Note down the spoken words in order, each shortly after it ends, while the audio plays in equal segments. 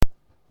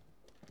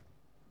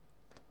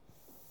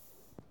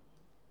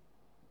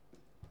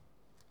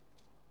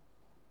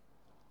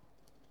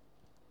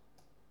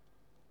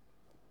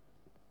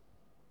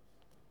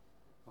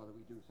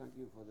do thank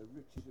you for the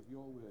riches of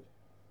your word.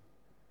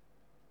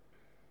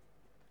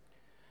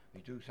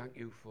 We do thank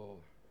you for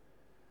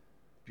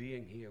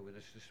being here with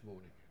us this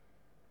morning.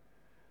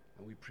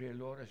 And we pray,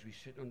 Lord, as we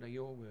sit under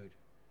your word,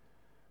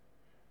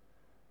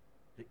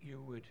 that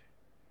you would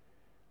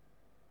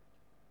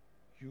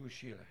use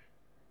Sheila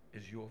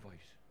as your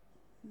voice.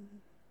 Mm-hmm.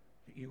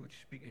 That you would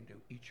speak into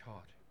each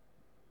heart.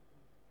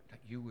 That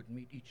you would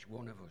meet each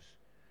one of us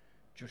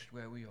just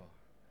where we are.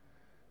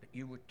 That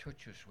you would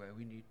touch us where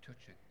we need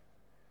touching.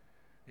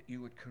 That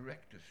you would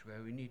correct us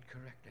where we need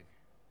correcting.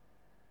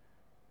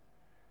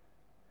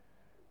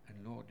 And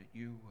Lord, that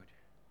you would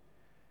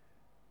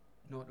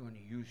not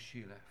only use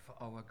Sheila for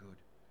our good,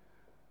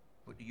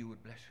 but that you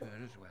would bless her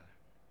as well.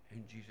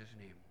 In Jesus'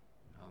 name,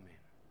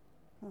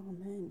 amen.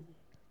 Amen.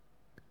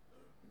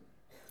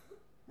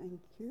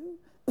 Thank you.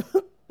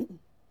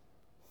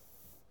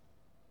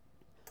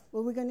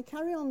 Well, we're going to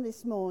carry on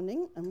this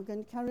morning, and we're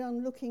going to carry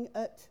on looking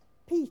at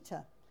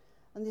Peter.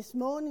 And this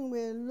morning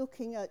we're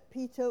looking at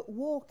Peter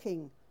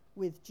walking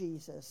with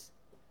Jesus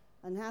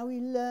and how he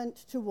learnt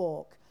to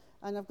walk.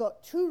 And I've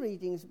got two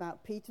readings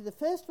about Peter. The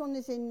first one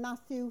is in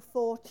Matthew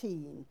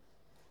 14.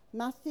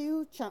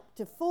 Matthew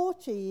chapter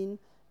 14,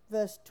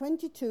 verse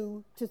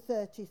 22 to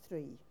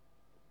 33.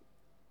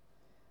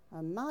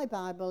 And my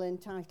Bible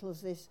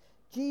entitles this,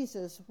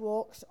 Jesus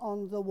Walks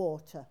on the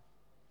Water.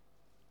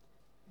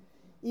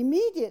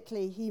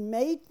 Immediately he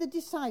made the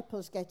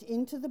disciples get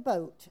into the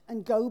boat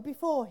and go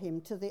before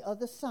him to the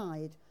other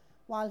side,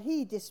 while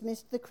he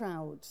dismissed the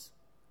crowds.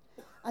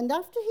 And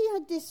after he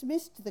had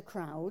dismissed the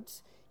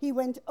crowds, he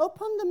went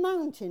up on the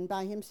mountain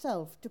by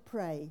himself to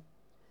pray.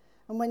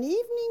 And when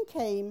evening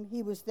came,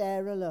 he was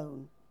there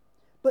alone.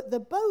 But the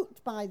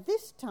boat by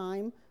this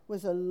time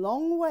was a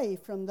long way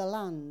from the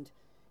land,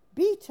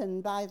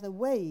 beaten by the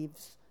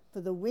waves, for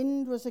the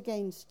wind was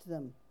against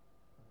them.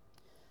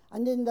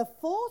 And in the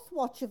fourth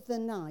watch of the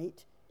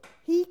night,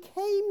 he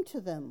came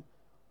to them,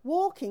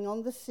 walking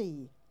on the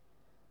sea.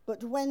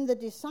 But when the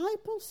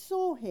disciples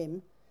saw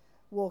him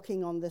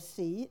walking on the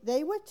sea,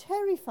 they were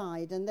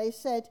terrified, and they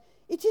said,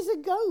 "It is a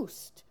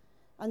ghost,"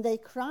 and they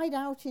cried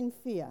out in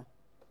fear.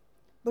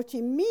 But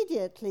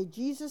immediately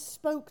Jesus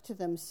spoke to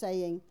them,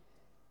 saying,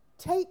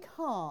 "Take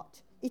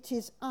heart, it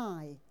is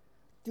I.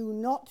 Do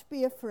not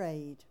be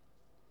afraid."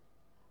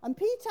 And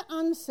Peter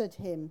answered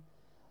him,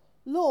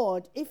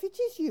 "Lord, if it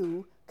is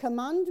you,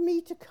 command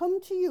me to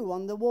come to you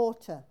on the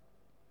water."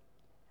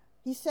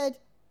 He said,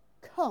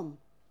 "Come."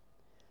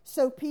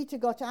 So Peter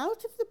got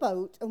out of the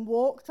boat and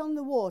walked on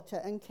the water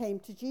and came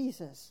to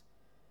Jesus.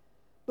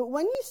 But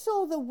when he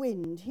saw the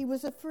wind, he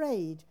was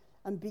afraid,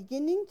 and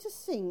beginning to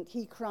sink,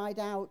 he cried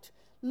out,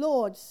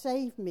 "Lord,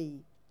 save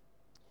me."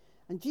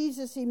 And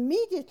Jesus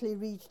immediately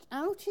reached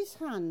out his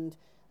hand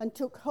and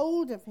took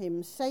hold of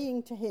him,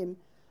 saying to him,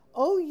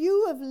 "O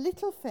you of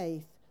little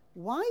faith,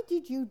 why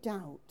did you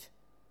doubt?"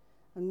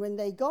 And when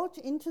they got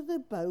into the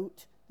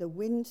boat, the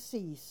wind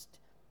ceased,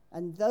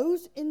 and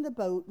those in the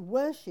boat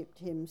worshipped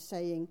him,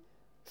 saying,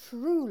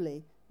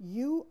 "Truly,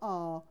 you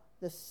are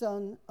the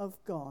Son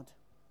of God."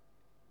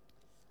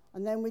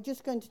 And then we're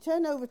just going to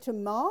turn over to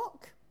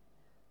Mark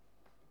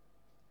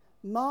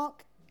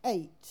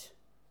 8.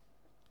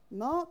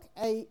 Mark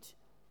 8,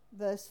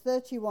 verse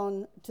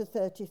 31 to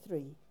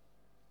 33.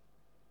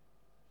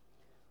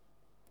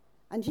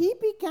 And he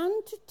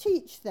began to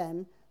teach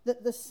them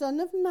that the Son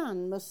of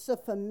Man must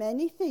suffer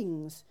many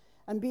things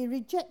and be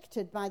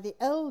rejected by the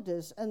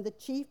elders and the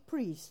chief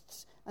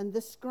priests and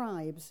the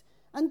scribes,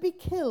 and be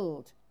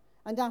killed,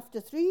 and after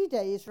 3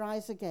 days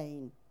rise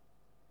again.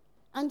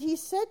 And he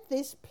said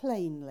this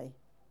plainly.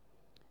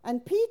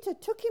 And Peter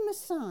took him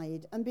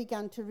aside and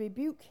began to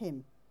rebuke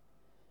him.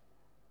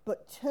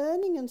 But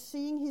turning and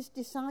seeing his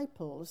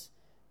disciples,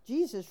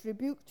 Jesus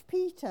rebuked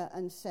Peter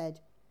and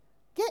said,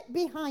 "Get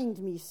behind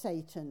me,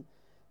 Satan,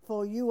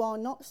 for you are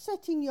not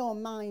setting your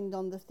mind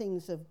on the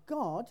things of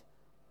God,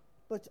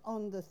 but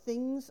on the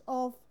things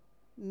of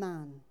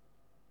man."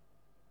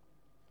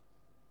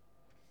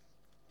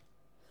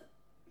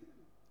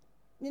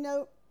 You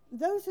know,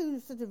 those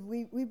who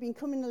we've been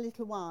coming a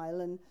little while,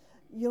 and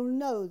you'll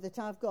know that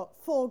I've got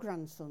 4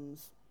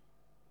 grandsons.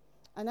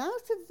 And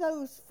out of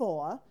those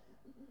 4,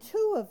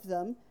 2 of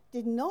them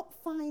did not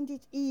find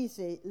it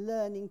easy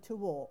learning to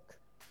walk.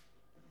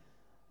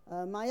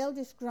 My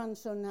eldest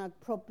grandson had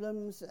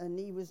problems, and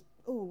he was,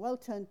 well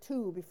turned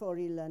 2 before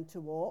he learned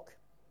to walk.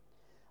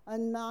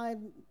 And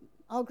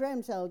our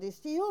Graham's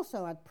eldest, he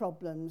also had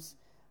problems.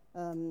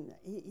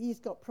 He's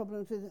got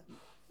problems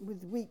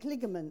with weak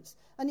ligaments,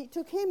 and it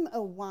took him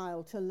a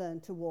while to learn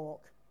to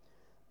walk.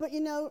 But,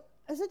 you know,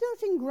 as a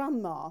doting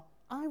grandma,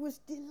 I was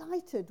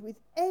delighted with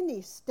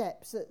any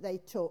steps that they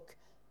took.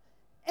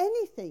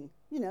 Anything,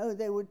 you know,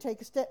 they would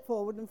take a step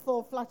forward and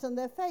fall flat on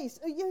their face.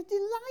 You're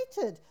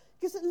delighted,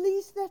 because at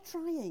least they're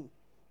trying.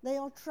 They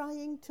are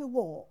trying to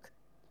walk.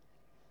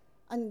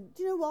 And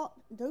do you know what?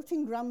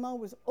 Doting grandma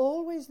was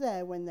always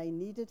there when they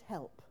needed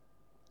help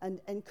and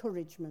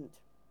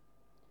encouragement.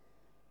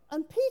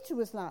 And Peter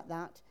was like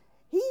that.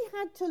 He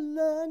had to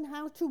learn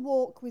how to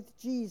walk with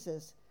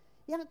Jesus.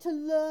 He had to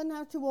learn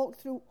how to walk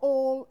through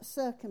all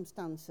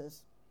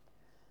circumstances.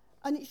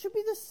 And it should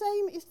be the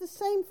same, it's the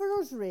same for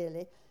us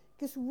really,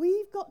 because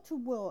we've got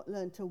to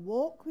learn to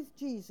walk with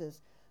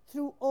Jesus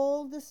through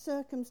all the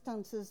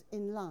circumstances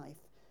in life.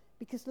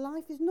 Because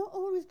life is not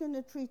always going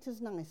to treat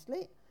us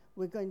nicely.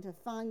 We're going to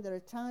find there are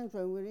times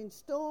when we're in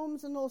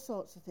storms and all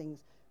sorts of things.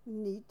 We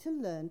need to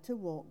learn to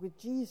walk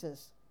with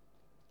Jesus.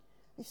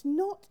 It's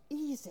not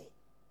easy.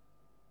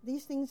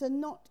 These things are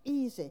not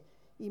easy.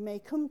 He may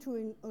come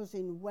to us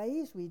in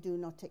ways we do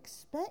not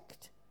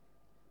expect.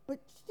 But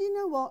you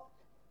know what?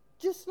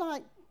 Just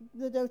like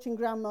the doting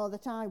grandma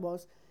that I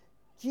was,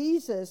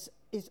 Jesus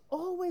is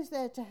always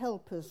there to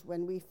help us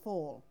when we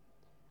fall.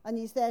 And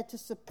he's there to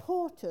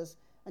support us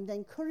and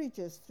encourage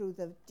us through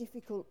the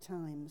difficult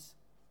times.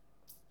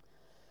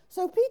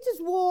 So Peter's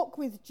walk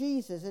with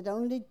Jesus had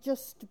only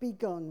just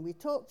begun. We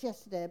talked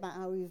yesterday about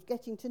how he was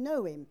getting to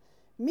know him,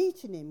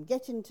 meeting him,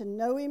 getting to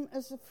know him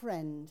as a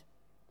friend.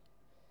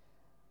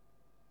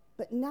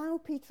 But now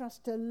Peter has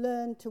to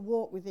learn to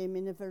walk with him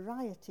in a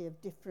variety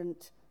of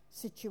different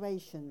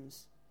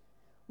situations.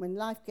 When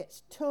life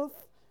gets tough,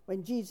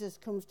 when Jesus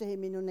comes to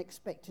him in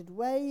unexpected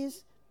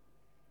ways,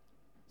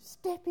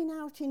 stepping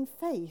out in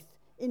faith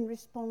in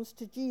response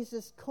to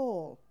Jesus'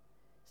 call.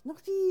 It's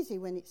not easy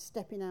when it's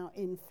stepping out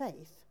in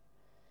faith.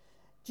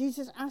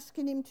 Jesus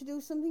asking him to do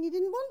something he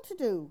didn't want to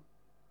do,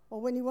 or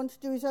when he wanted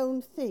to do his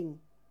own thing,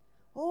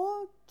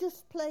 or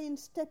just plain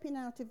stepping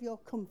out of your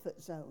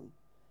comfort zone.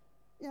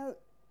 You know,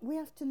 we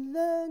have to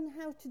learn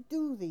how to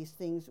do these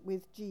things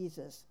with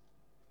Jesus.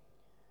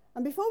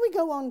 And before we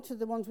go on to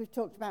the ones we've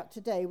talked about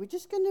today, we're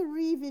just going to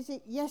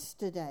revisit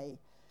yesterday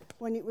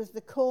when it was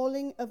the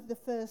calling of the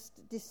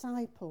first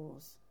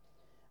disciples.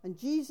 And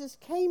Jesus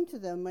came to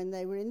them when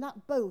they were in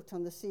that boat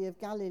on the Sea of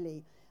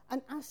Galilee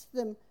and asked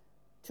them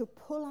to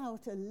pull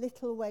out a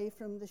little way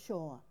from the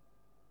shore.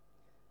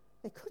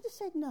 They could have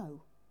said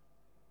no.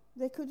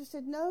 They could have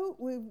said, no,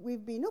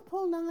 we've been up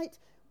all night.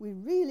 We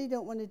really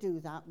don't want to do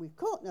that. We've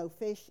caught no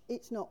fish.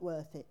 It's not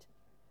worth it.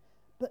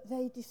 But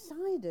they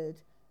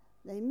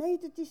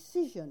made a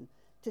decision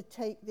to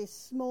take this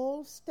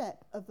small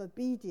step of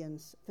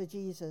obedience for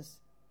Jesus.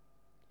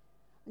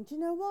 And do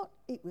you know what?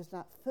 It was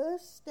that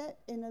first step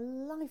in a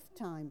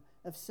lifetime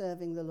of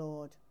serving the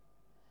Lord.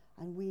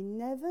 And we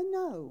never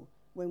know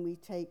when we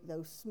take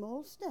those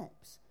small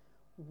steps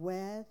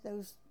where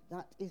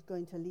that is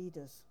going to lead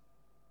us.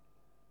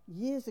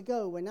 Years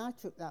ago, when I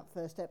took that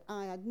first step,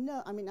 I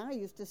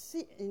used to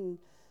sit in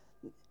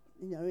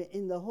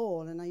the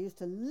hall, and I used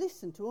to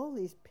listen to all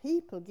these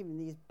people giving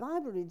these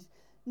Bible readings.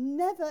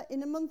 Never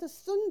in a month of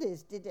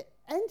Sundays did it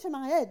enter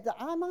my head that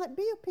I might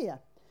be up here.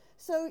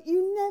 So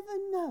you never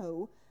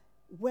know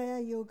where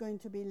you're going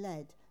to be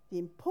led. The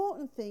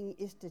important thing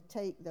is to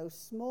take those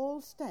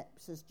small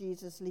steps as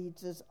Jesus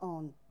leads us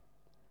on.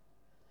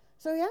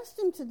 So he asked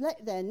them to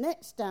let their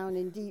nets down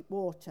in deep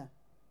water.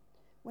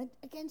 Went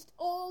against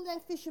all their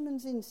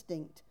fisherman's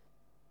instinct.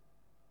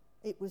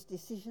 It was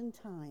decision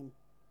time.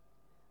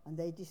 And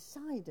they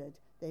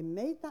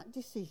made that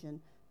decision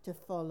to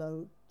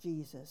follow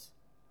Jesus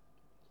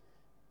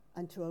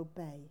and to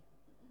obey.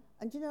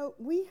 And you know,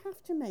 we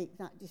have to make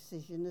that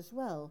decision as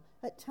well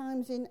at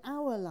times in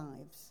our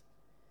lives.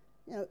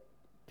 You know,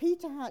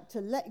 Peter had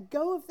to let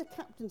go of the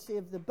captaincy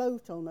of the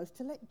boat almost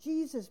to let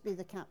Jesus be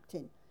the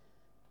captain.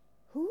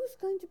 Who's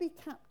going to be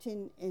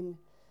captain in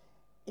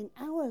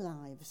our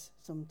lives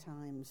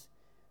sometimes?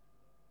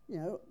 You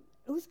know,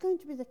 who's going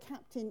to be the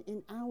captain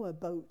in our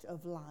boat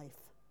of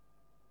life?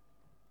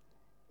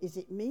 Is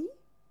it me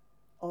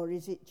or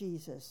is it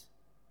Jesus?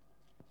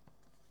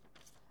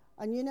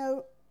 And you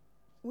know,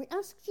 we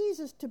ask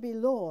Jesus to be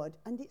Lord,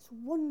 and it's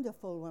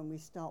wonderful when we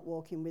start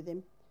walking with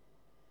him.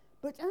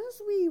 But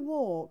as we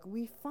walk,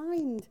 we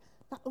find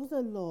that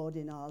other Lord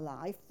in our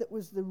life that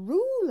was the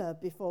ruler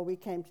before we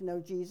came to know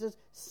Jesus,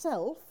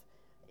 self,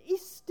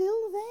 is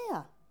still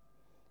there.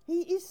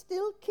 He is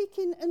still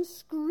kicking and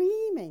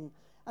screaming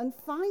and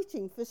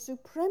fighting for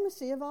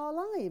supremacy of our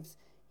lives.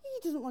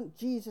 He doesn't want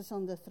Jesus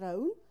on the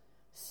throne.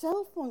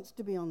 Self wants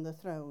to be on the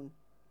throne.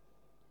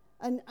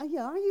 And I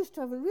used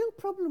to have a real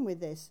problem with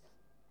this.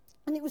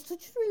 And it was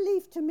such a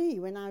relief to me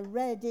when I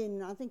read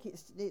in, I think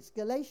it's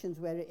Galatians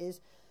where it is,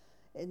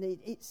 and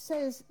it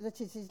says that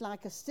it is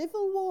like a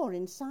civil war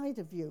inside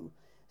of you.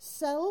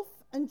 Self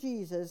and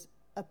Jesus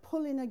are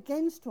pulling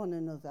against one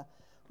another.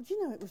 But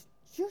you know, it was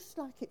just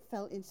like it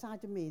felt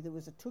inside of me. There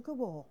was a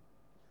tug-of-war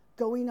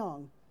going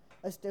on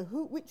as to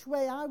which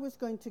way I was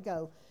going to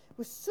go. It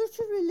was such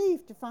a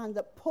relief to find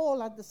that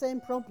Paul had the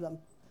same problem,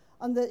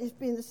 and that it's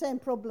been the same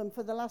problem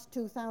for the last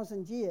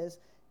 2,000 years.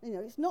 You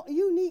know, it's not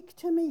unique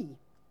to me.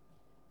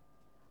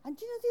 And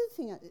do you know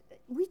the other thing?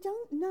 We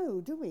don't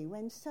know, do we,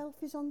 when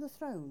self is on the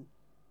throne?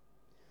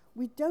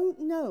 We don't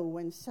know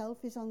when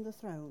self is on the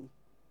throne,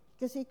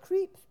 because he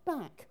creeps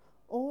back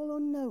all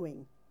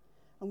unknowing.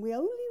 And we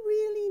only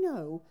really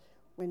know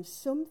when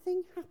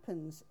something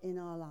happens in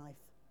our life.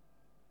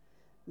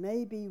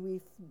 Maybe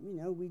we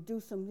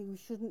do something we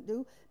shouldn't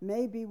do.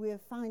 Maybe we're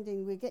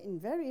getting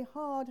very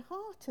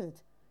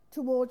hard-hearted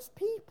towards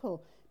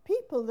people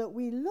people that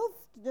we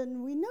loved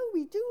and we know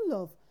we do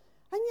love,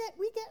 and yet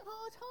we get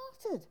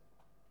hard-hearted.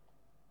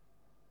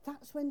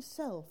 That's when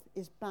self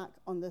is back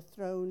on the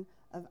throne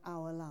of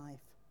our life.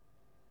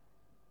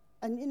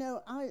 And you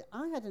know,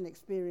 I had an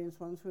experience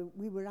once where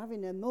we were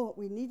having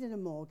we needed a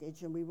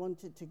mortgage, and we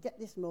wanted to get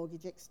this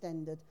mortgage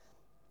extended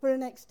for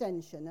an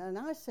extension. And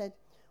I said,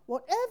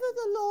 whatever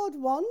the Lord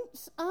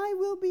wants, I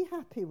will be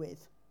happy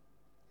with.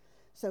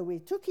 So we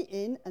took it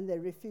in, and they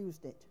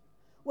refused it.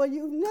 Well,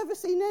 you've never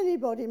seen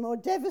anybody more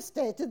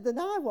devastated than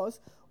I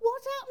was.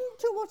 What happened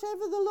to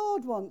whatever the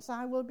Lord wants,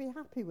 I will be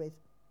happy with?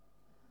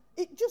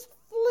 It just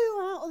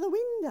flew out of the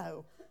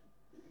window.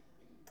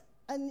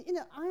 And, you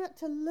know, I had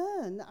to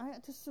learn, I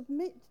had to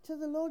submit to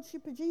the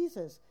Lordship of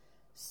Jesus.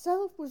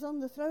 Self was on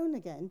the throne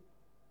again,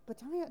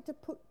 but I had to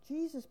put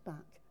Jesus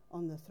back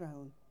on the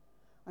throne.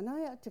 And I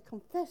had to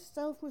confess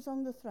self was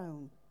on the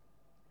throne.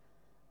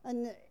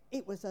 And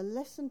it was a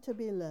lesson to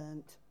be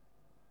learnt.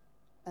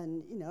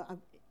 And, you know,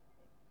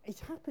 it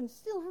happens,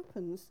 still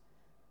happens,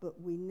 but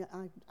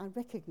I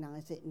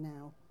recognise it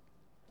now.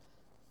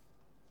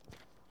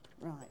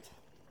 Right.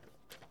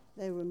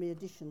 There were my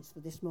additions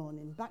for this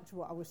morning. Back to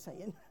what I was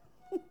saying.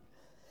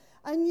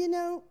 And, you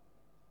know,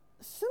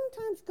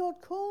 sometimes God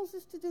calls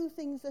us to do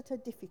things that are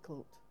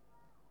difficult,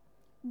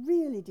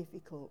 really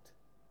difficult.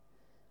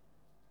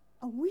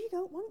 And we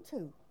don't want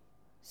to.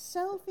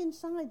 Self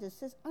inside us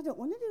says, I don't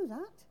want to do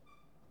that.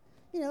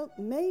 You know,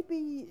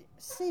 maybe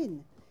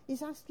sin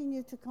is asking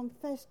you to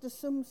confess to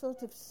some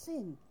sort of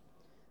sin.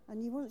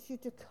 And he wants you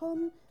to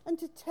come and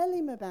to tell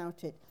him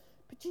about it.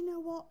 But you know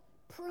what?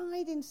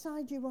 Pride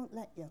inside you won't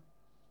let you.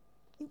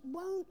 It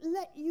won't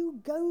let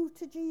you go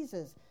to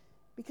Jesus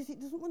because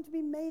it doesn't want to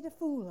be made a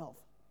fool of.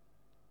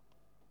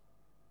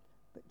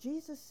 But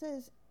Jesus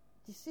says,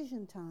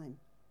 decision time,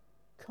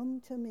 come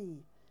to me.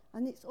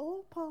 And it's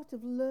all part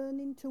of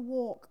learning to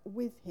walk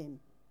with him.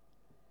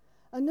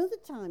 Another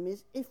time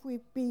is if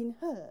we've been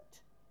hurt,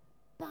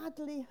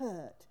 badly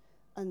hurt,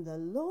 and the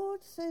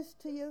Lord says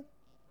to you,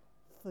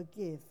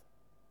 forgive.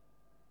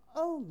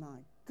 Oh my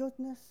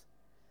goodness.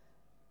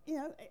 You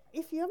know,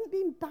 if you haven't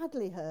been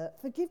badly hurt,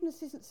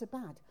 forgiveness isn't so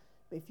bad.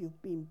 But if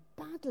you've been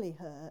badly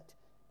hurt,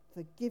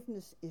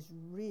 forgiveness is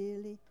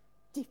really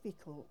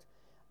difficult.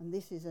 And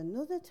this is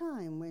another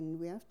time when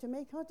we have to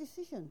make our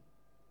decision.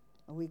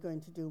 Are we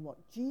going to do what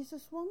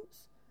Jesus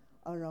wants,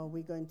 or are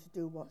we going to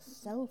do what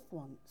self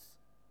wants?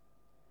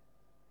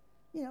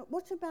 You know,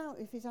 what about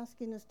if he's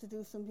asking us to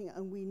do something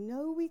and we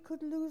know we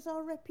could lose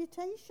our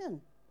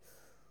reputation?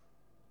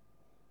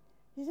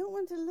 You don't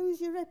want to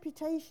lose your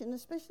reputation,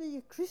 especially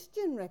your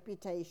Christian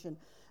reputation.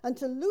 And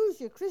to lose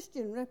your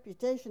Christian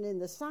reputation in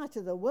the sight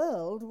of the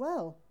world,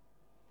 well,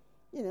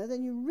 you know,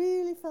 then you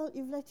really felt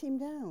you've let him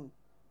down.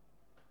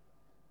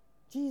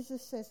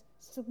 Jesus says,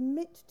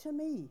 submit to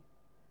me.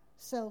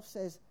 Self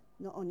says,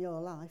 not on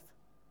your life.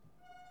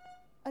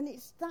 And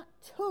it's that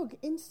tug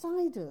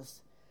inside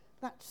us,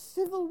 that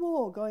civil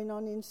war going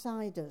on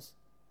inside us.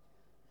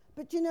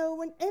 But you know,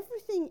 when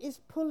everything is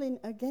pulling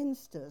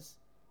against us,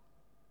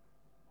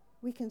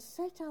 we can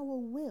set our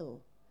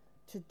will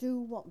to do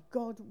what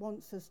God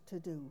wants us to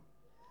do.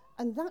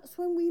 And that's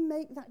when we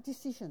make that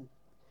decision.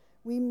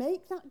 We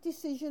make that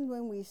decision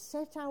when we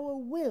set our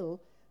will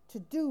to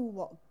do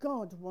what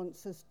God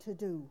wants us to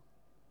do.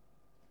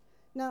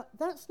 Now,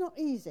 that's not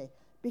easy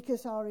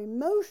because our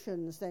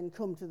emotions then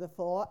come to the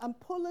fore and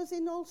pull us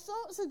in all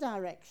sorts of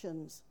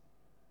directions.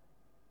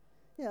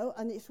 You know,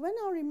 and it's when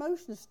our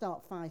emotions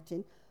start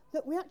fighting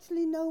that we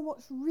actually know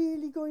what's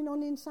really going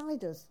on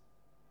inside us.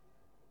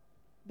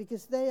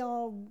 Because they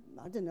are,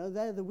 I don't know,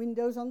 they're the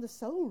windows on the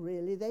soul,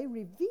 really. They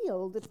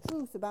reveal the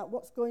truth about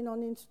what's going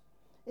on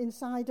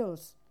inside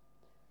us.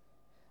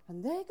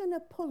 And they're going to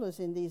pull us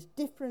in these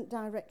different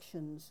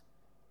directions.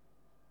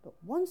 But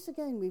once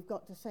again, we've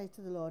got to say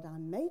to the Lord, I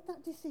made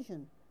that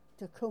decision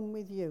to come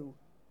with you.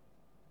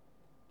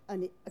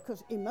 And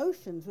because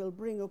emotions will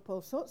bring up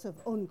all sorts of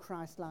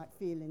un-Christ-like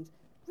feelings.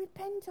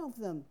 Repent of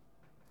them.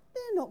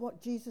 They're not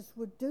what Jesus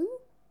would do.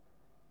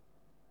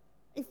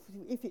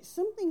 If it's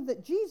something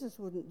that Jesus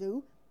wouldn't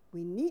do,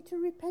 we need to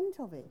repent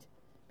of it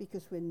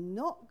because we've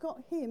not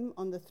got him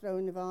on the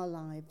throne of our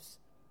lives.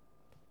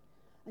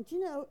 And you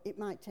know, it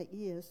might take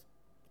years,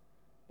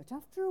 but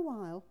after a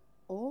while,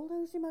 all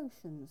those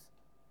emotions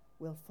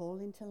will fall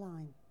into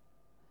line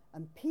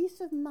and peace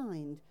of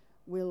mind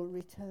will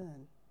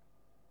return.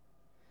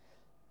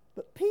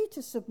 But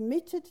Peter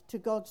submitted to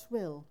God's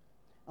will.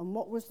 And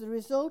what was the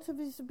result of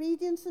his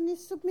obedience and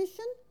his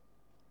submission?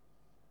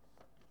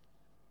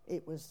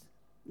 It was,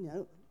 you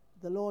know,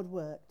 the Lord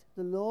worked.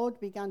 The Lord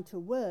began to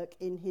work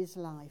in his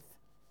life.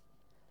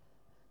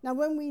 Now,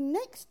 when we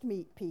next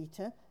meet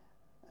Peter,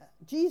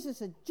 Jesus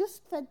had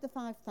just fed the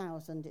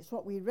 5,000. It's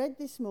what we read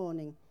this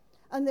morning.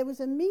 And there was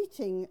a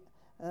meeting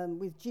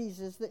with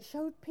Jesus that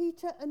showed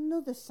Peter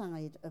another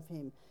side of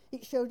him.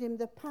 It showed him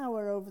the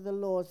power over the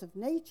laws of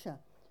nature.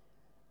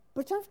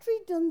 But after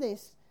he'd done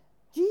this,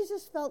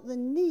 Jesus felt the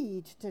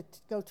need to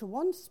go to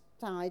one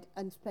side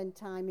and spend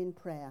time in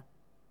prayer.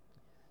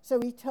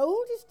 So he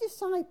told his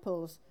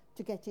disciples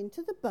to get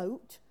into the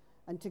boat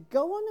and to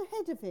go on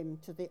ahead of him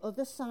to the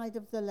other side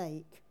of the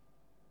lake.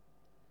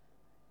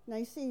 Now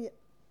you see,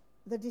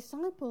 the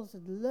disciples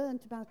had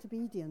learnt about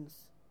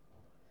obedience,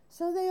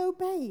 so they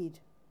obeyed.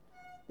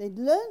 They'd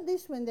learnt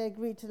this when they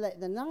agreed to let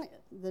the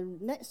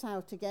nets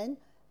out again,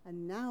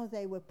 and now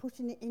they were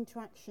putting it into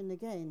action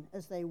again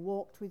as they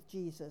walked with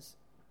Jesus.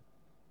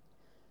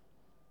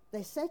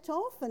 They set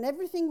off and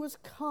everything was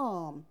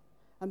calm,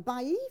 and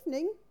by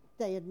evening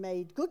they had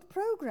made good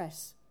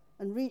progress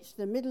and reached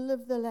the middle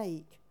of the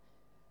lake.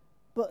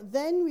 But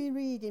then we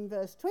read in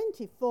verse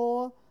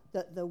 24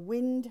 that the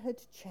wind had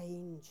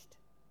changed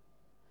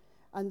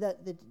and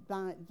that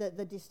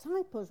the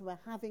disciples were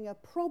having a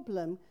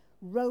problem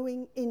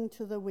rowing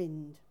into the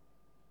wind.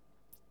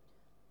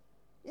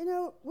 You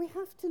know, we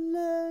have to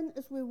learn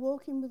as we're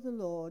walking with the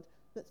Lord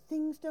that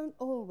things don't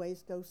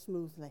always go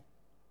smoothly.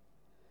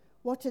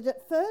 What had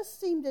at first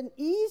seemed an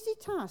easy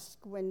task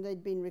when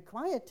they'd been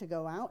required to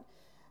go out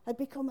had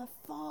become a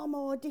far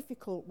more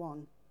difficult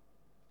one.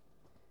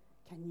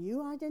 Can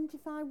you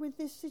identify with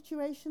this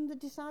situation the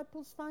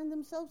disciples find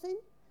themselves in?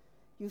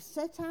 You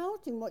set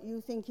out in what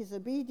you think is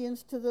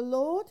obedience to the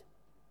Lord,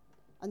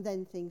 and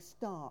then things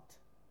start.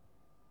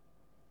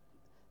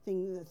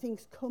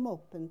 Things come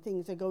up and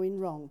things are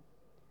going wrong.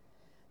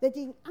 They're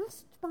being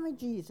asked by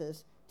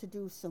Jesus to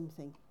do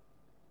something,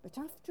 but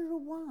after a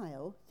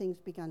while, things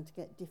began to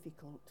get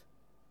difficult.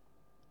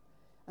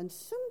 And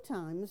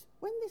sometimes,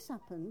 when this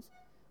happens,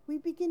 we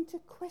begin to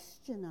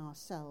question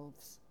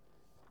ourselves.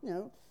 You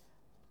know,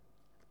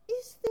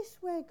 is this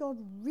where God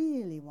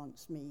really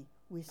wants me?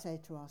 We say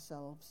to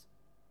ourselves.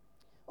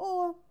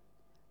 Or,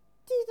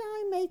 did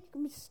I make a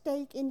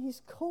mistake in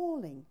his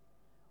calling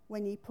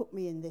when he put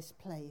me in this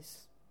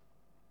place?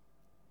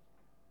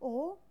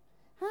 Or,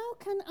 how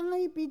can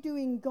I be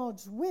doing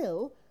God's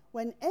will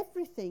when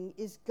everything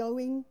is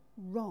going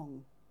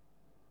wrong?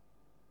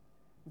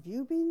 Have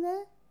you been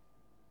there?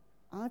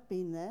 I've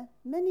been there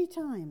many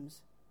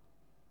times.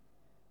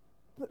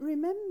 But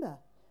remember,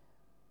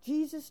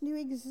 Jesus knew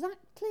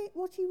exactly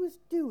what he was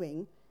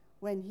doing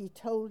when he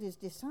told his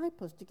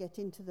disciples to get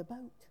into the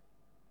boat.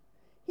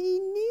 He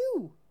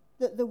knew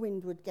that the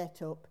wind would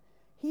get up.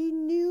 He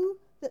knew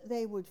that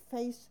they would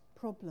face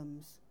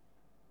problems.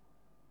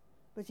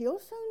 But he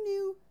also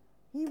knew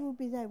he would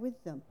be there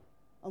with them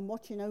and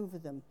watching over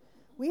them.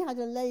 We had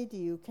a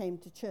lady who came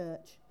to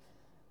church,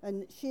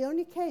 and she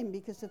only came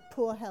because of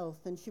poor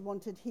health and she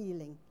wanted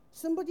healing.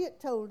 Somebody had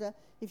told her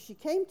if she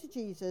came to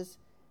Jesus,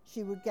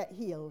 she would get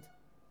healed.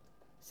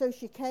 So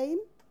she came,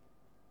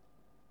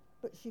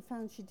 but she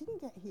found she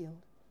didn't get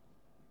healed.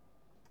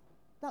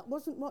 That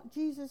wasn't what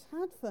Jesus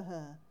had for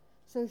her.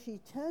 So she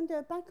turned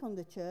her back on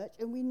the church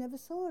and we never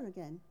saw her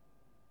again.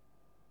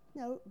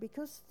 No,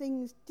 because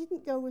things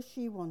didn't go as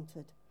she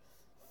wanted.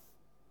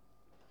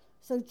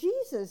 So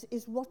Jesus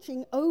is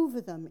watching over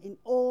them in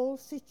all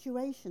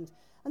situations.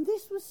 And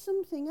this was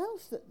something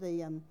else that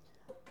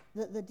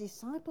the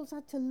disciples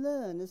had to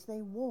learn as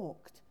they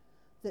walked,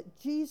 that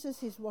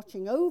Jesus is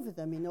watching over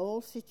them in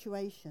all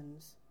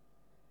situations.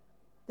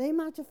 They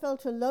might have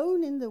felt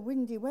alone in the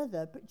windy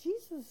weather, but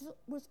Jesus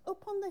was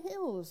up on the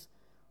hills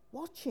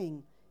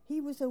watching. He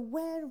was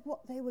aware of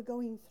what they were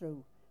going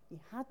through. He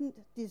hadn't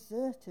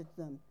deserted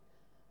them.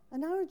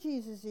 And our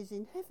Jesus is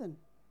in heaven,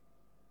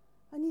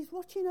 and he's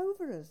watching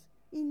over us.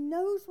 He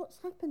knows what's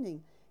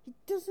happening. He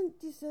doesn't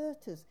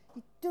desert us.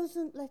 He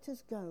doesn't let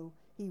us go.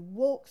 He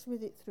walks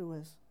with it through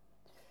us.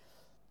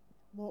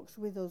 Walks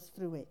with us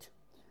through it.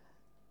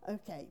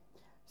 Okay,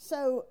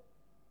 so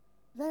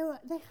they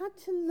had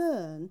to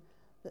learn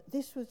that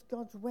this was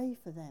God's way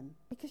for them.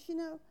 Because, you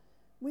know,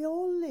 we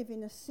all live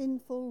in a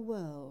sinful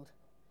world,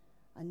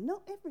 and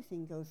not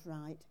everything goes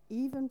right,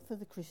 even for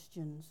the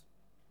Christians.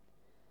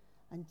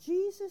 And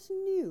Jesus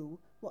knew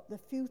what the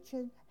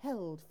future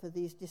held for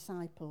these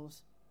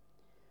disciples.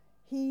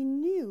 He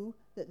knew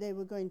that they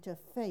were going to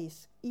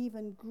face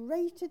even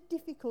greater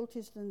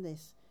difficulties than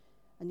this,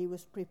 and he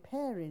was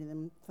preparing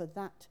them for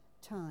that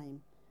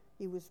time.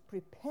 He was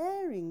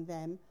preparing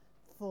them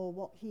for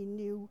what he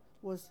knew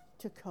was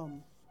to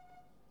come.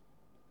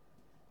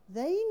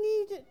 They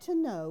needed to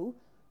know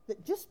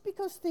that just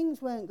because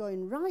things weren't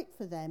going right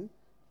for them,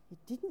 it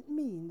didn't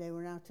mean they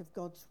were out of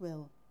God's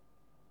will.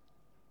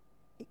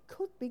 It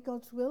could be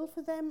God's will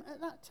for them at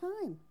that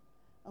time,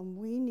 and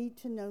we need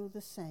to know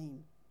the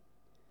same.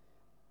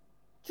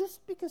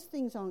 Just because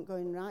things aren't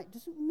going right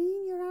doesn't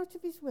mean you're out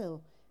of his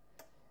will.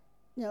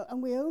 You know,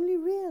 and we only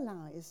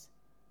realise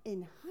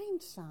in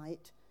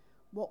hindsight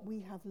what we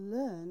have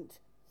learnt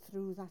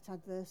through that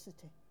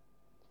adversity.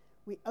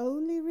 We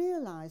only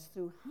realise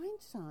through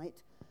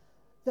hindsight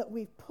that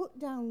we've put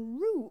down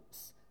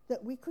roots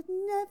that we could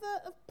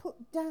never have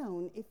put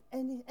down if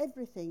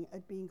everything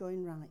had been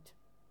going right.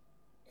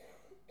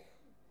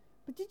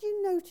 But did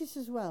you notice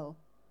as well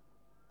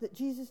that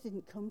Jesus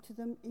didn't come to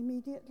them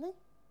immediately?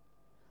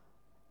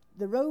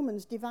 The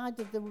Romans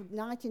divided the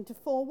night into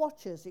 4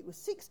 watches. It was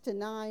 6 to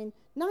 9,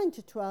 9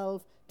 to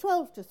 12,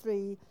 12 to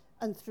 3,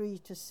 and 3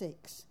 to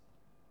 6.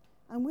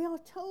 And we are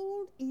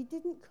told he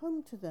didn't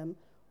come to them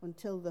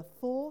until the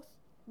 4th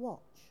watch.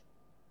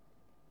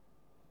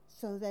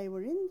 So they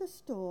were in the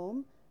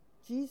storm,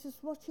 Jesus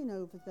watching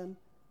over them,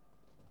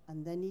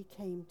 and then he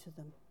came to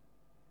them.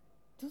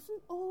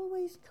 Doesn't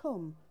always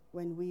come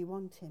when we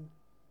want him.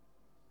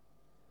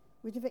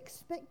 We'd have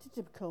expected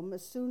to come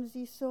as soon as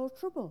he saw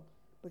trouble,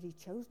 but he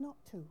chose not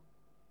to.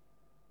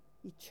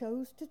 He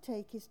chose to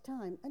take his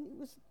time. And it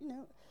was,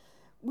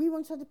 we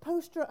once had a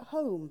poster at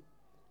home,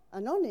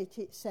 and on it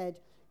said,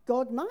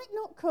 God might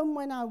not come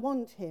when I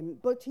want him,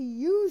 but he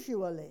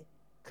usually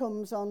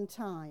comes on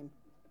time.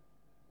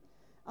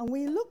 And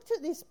we looked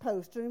at this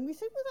poster and we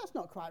said, well, that's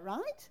not quite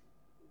right.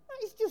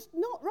 That is just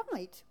not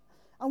right.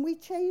 And we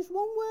changed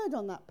one word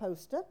on that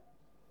poster,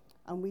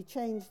 and we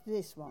changed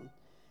this one.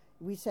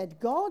 We said,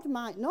 God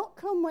might not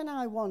come when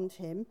I want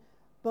him,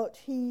 but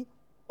he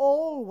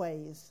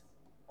always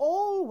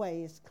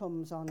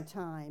comes on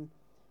time.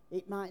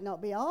 It might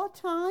not be our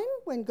time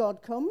when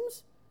God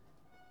comes,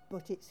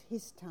 but it's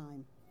his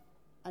time.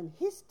 And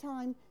his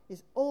time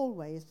is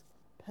always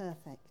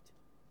perfect.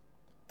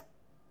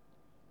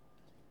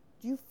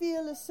 Do you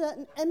feel a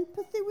certain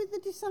empathy with the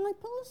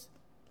disciples?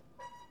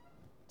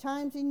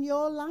 Times in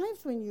your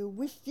lives when you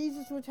wish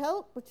Jesus would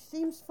help, but he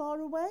seems far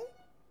away?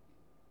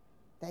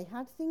 They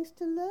had things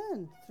to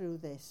learn through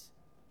this.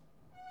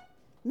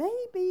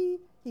 Maybe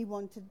he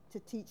wanted to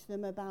teach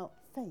them about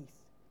faith.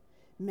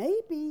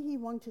 Maybe he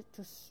wanted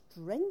to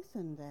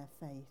strengthen their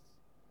faith.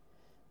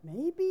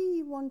 Maybe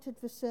he wanted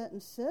for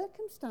certain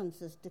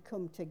circumstances to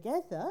come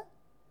together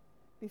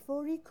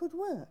before he could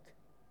work.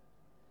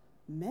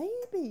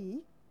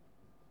 Maybe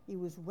he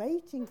was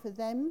waiting for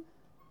them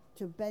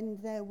to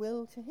bend their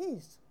will to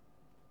his.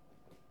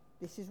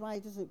 This is why he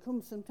doesn't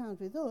come sometimes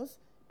with us,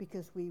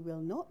 because we will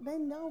not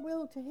bend our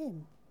will to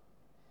him.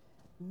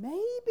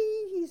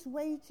 Maybe he's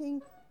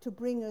waiting to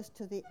bring us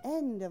to the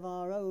end of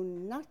our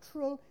own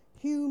natural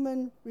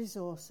human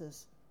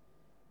resources,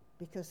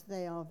 because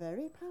they are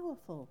very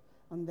powerful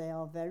and they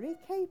are very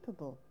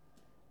capable,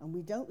 and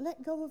we don't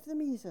let go of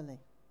them easily.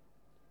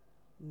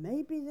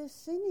 Maybe there's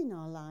sin in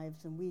our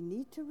lives and we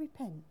need to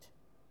repent.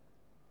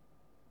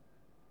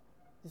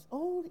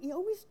 He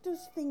always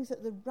does things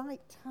at the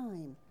right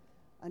time,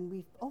 and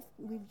we've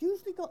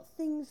usually got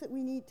things that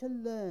we need to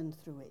learn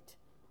through it.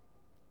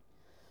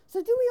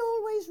 So do we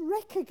always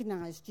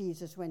recognise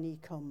Jesus when he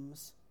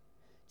comes?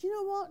 Do you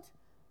know what?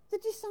 The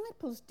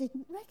disciples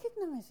didn't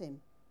recognise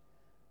him.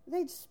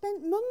 They'd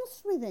spent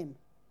months with him,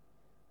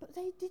 but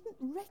they didn't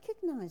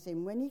recognise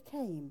him when he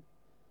came.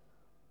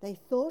 They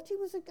thought he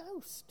was a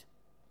ghost.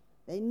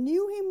 They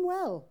knew him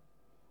well.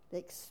 They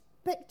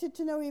expected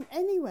to know him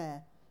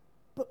anywhere,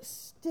 but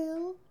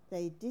still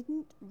they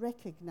didn't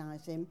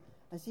recognise him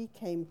as he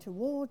came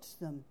towards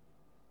them.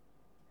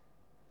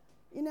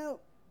 We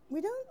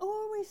don't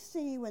always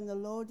see when the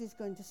Lord is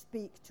going to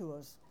speak to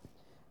us.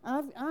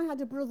 I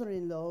had a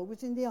brother-in-law who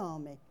was in the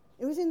army.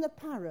 He was in the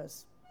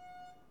Paras,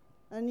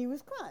 and he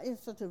was quite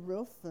sort of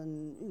rough,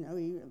 and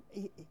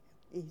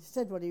he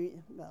said what he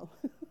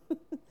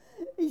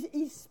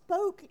he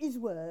spoke his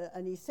word,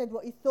 and he said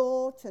what he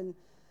thought, and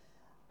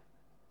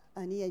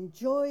he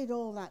enjoyed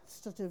all that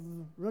sort of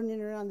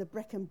running around the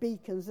Brecon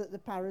Beacons that the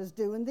Paras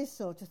do and this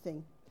sort of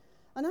thing.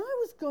 And I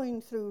was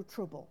going through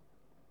trouble,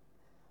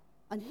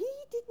 and he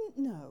didn't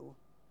know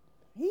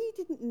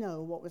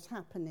what was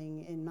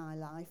happening in my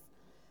life.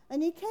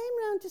 And he came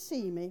round to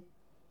see me,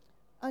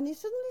 and he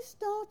suddenly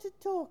started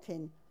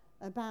talking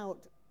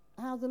about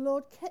how the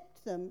Lord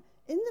kept them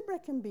in the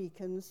Brecon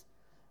Beacons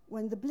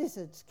when the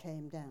blizzards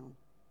came down.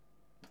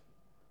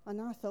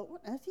 And I thought,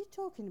 what earth are you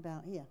talking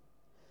about here?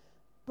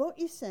 But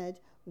he said,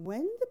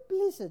 when the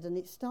blizzard and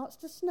it starts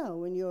to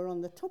snow and you're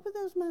on the top of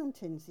those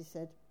mountains, he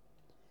said,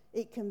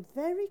 it can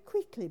very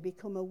quickly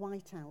become a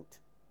whiteout,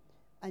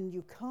 and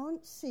you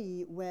can't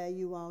see where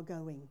you are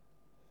going.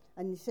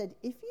 And he said,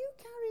 if you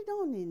carried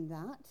on in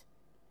that,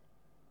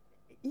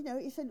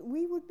 he said,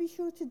 we would be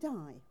sure to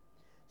die.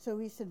 So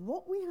he said,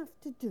 what we have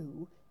to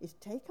do is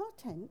take our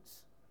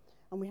tents,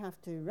 and we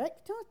have to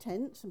erect our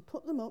tents and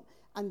put them up,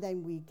 and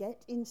then we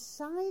get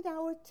inside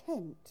our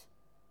tent,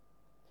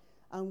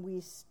 and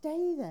we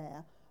stay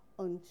there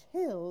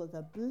until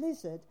the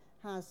blizzard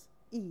has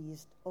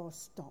eased or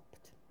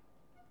stopped.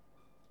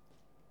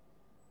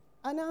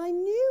 And I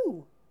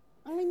knew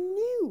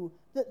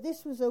that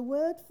this was a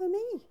word for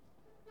me.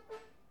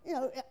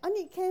 And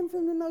it came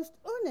from the most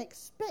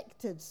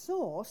unexpected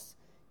source.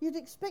 You'd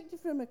expect it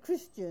from a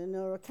Christian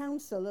or a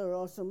counsellor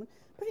or someone,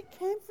 but it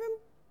came from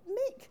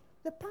Mick,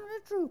 the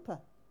paratrooper.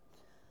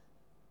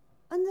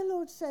 And the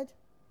Lord said,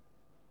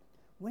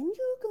 when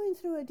you're going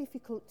through a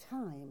difficult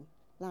time,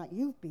 like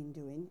you've been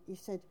doing, he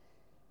said,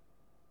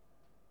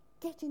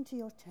 get into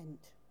your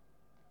tent.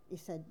 He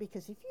said,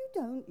 because if you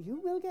don't, you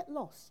will get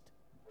lost.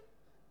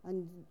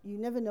 And you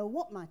never know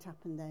what might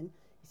happen then.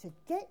 He said,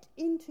 get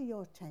into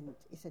your tent.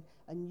 He said,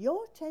 and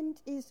your tent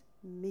is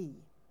me.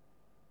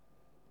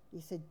 He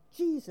said,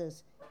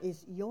 Jesus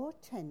is your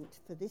tent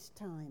for this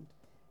time.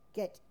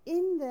 Get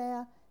in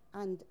there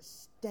and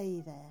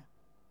stay there.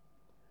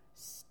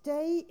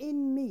 Stay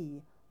in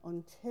me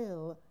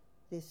until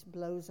this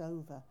blows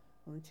over,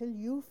 or until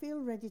you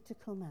feel ready to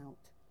come out.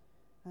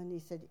 And he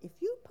said, if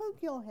you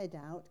poke your head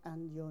out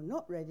and you're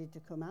not ready to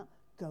come out,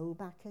 go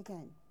back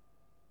again.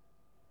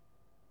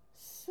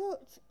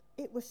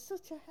 It was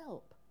such a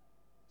help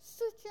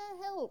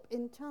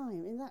in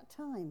that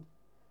time.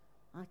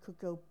 I could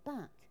go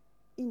back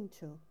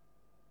into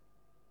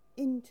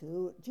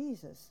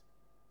Jesus,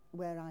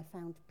 where I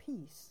found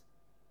peace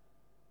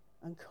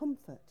and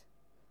comfort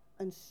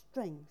and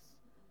strength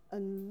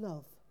and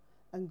love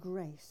and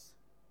grace.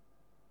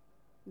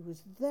 It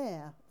was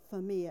there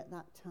for me at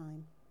that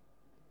time.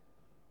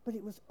 But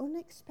it was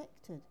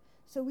unexpected.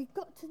 So we've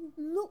got to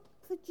look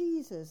for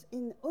Jesus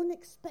in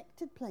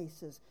unexpected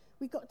places.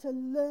 We've got to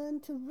learn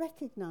to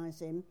recognise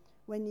him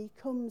when he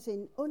comes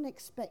in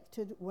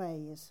unexpected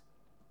ways.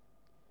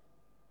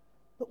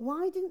 But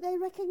why didn't they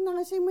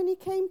recognise him when he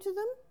came to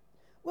them?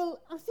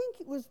 Well, I think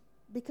it was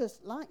because,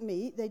 like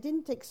me, they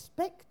didn't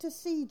expect to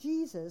see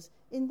Jesus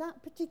in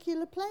that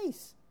particular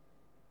place.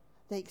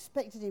 They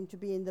expected him to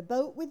be in the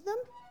boat with them.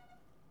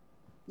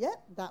 Yeah,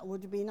 that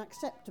would have been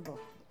acceptable.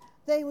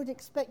 They would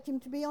expect him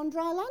to be on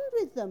dry land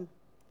with them.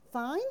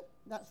 Fine,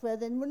 that's where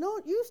they were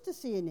not used to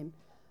seeing him.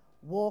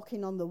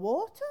 Walking on the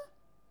water?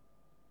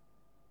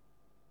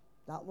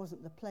 That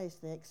wasn't the place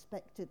they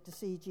expected to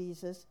see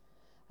Jesus.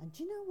 And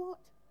do you know what?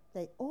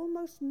 They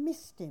almost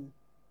missed him.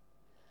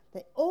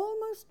 They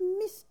almost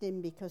missed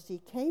him because he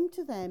came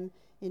to them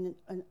in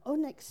an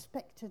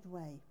unexpected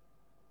way.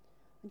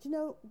 And you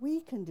know,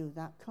 we can do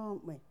that,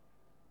 can't we?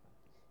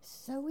 It's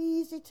so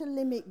easy to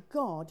limit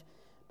God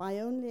by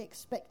only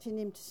expecting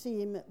him to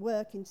see him at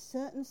work in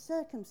certain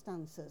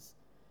circumstances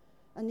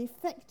and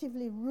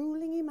effectively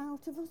ruling him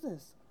out of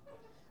others.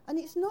 And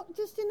it's not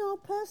just in our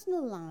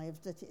personal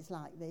lives that it's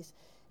like this.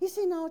 It's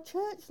in our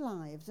church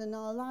lives and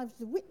our lives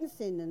of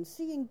witnessing and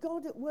seeing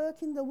God at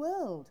work in the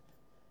world.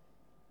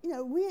 You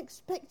know, we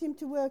expect him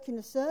to work in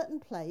a certain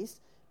place,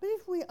 but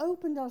if we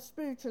opened our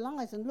spiritual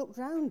eyes and looked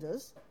round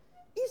us,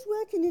 he's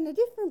working in a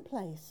different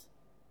place.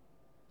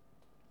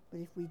 But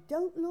if we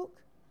don't look,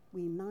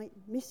 we might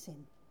miss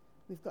him.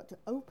 We've got to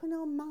open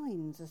our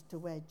minds as to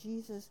where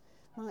Jesus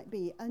might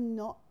be and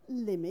not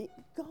limit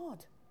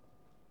God.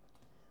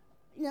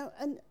 You know,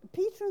 and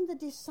Peter and the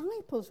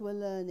disciples were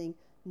learning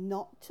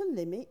not to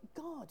limit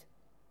God.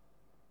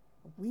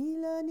 Are we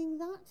learning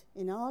that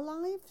in our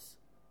lives?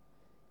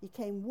 He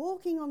came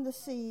walking on the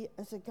sea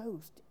as a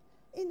ghost.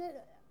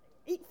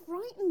 It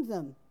frightened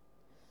them,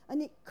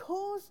 and it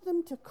caused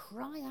them to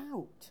cry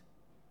out.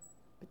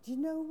 But do you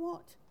know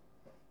what?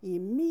 He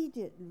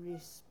immediately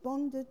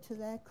responded to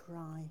their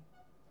cry.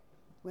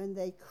 When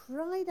they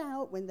cried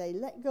out, when they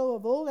let go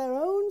of all their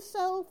own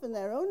self and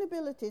their own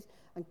abilities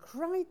and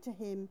cried to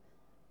him,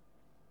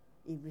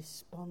 he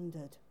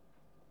responded.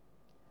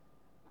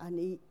 And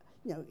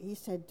he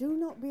said, do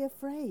not be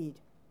afraid.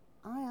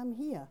 I am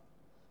here.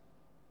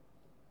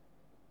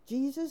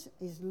 Jesus,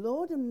 his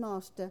Lord and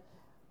Master,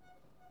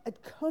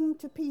 had come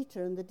to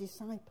Peter and the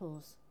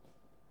disciples,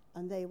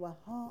 and they were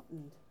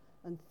heartened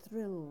and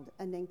thrilled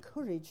and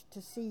encouraged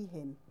to see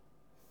him.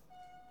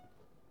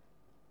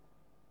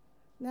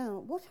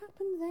 Now, what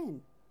happened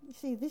then? You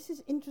see, this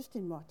is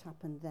interesting what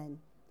happened then.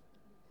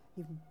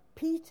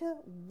 Peter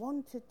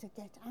wanted to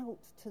get out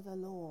to the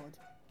Lord.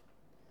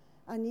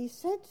 And he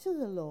said to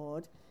the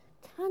Lord,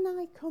 can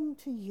I come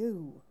to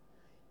you?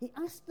 He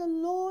asked the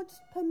Lord's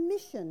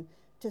permission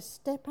to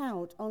step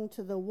out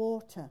onto the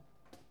water.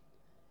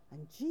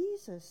 And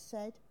Jesus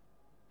said,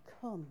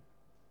 come.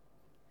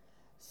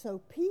 So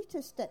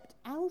Peter stepped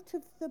out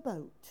of the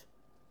boat.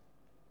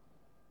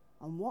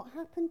 And what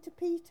happened to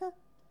Peter?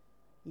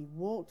 He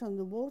walked on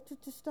the water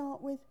to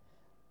start with,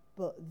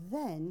 but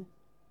then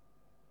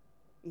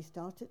he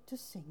started to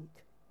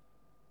sink.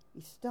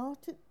 He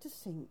started to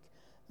sink.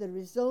 The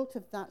result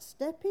of that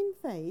step in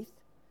faith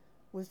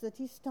was that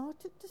he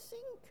started to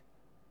sink.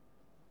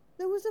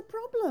 There was a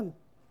problem.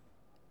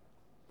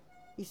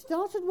 He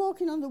started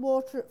walking on the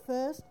water at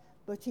first,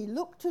 but he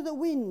looked to the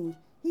wind.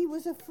 He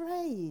was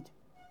afraid.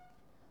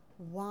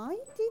 Why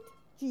did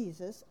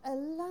Jesus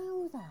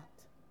allow that?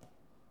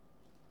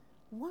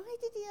 Why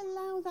did he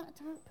allow that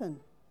to happen?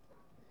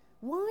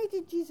 Why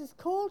did Jesus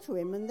call to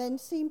him and then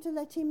seem to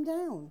let him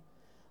down?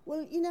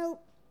 Well, you know,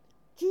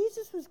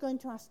 Jesus was going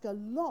to ask a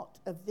lot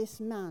of this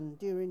man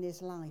during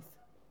his life.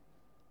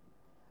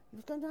 He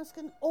was going to ask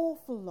an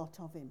awful lot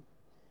of him.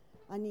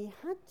 And he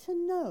had to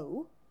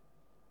know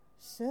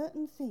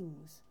certain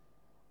things.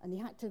 And he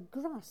had to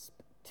grasp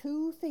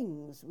two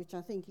things, which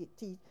I think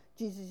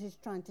Jesus is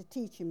trying to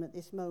teach him at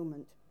this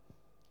moment.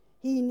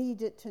 He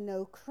needed to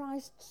know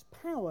Christ's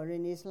power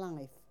in his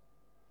life.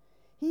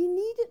 He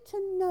needed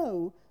to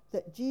know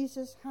that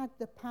Jesus had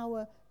the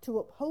power to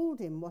uphold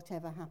him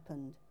whatever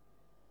happened.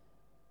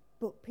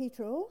 But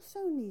Peter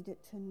also needed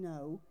to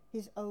know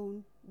his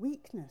own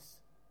weakness.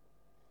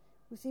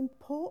 It was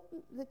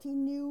important that he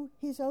knew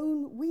his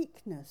own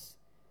weakness,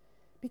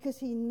 because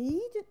he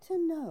needed to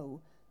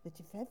know that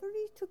if ever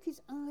he took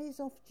his eyes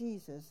off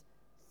Jesus,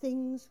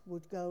 things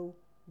would go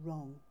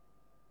wrong.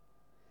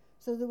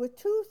 So there were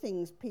two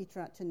things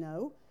Peter had to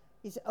know: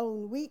 his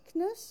own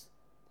weakness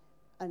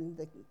and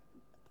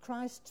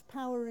Christ's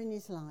power in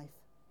his life.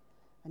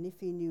 And if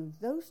he knew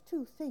those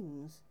two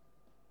things,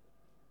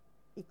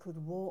 he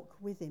could walk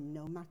with him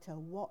no matter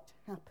what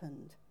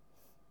happened.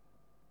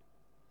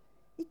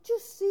 He'd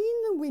just seen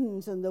the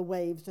winds and the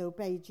waves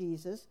obey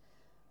Jesus,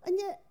 and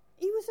yet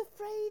he was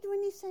afraid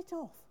when he set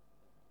off.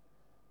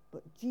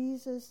 But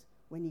Jesus,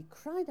 when he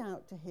cried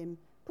out to him,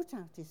 put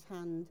out his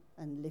hand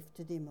and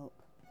lifted him up.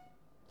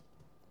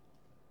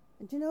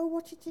 And do you know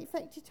what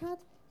effect it had?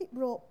 It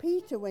brought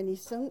Peter, when he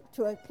sunk,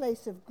 to a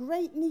place of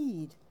great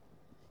need.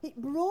 It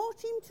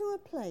brought him to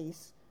a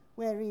place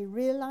where he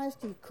realised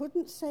he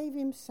couldn't save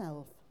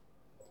himself.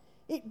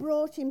 It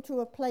brought him to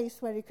a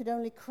place where he could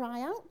only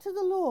cry out to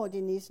the Lord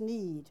in his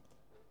need.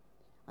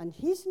 And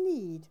his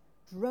need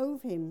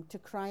drove him to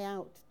cry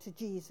out to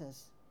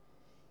Jesus.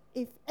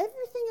 If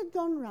everything had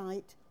gone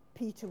right,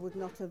 Peter would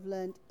not have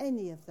learned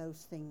any of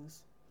those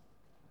things.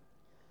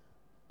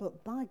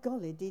 But by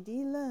golly, did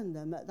he learn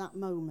them at that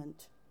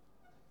moment.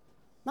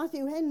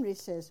 Matthew Henry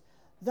says,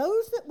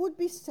 those that would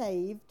be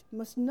saved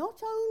must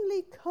not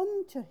only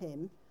come to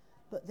him,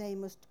 but they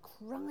must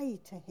cry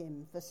to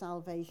him for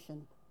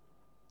salvation.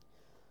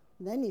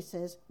 And then he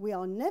says, we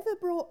are never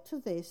brought to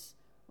this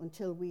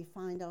until we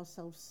find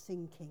ourselves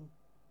sinking.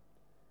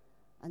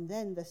 And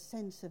then the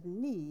sense of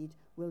need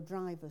will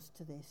drive us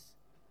to this.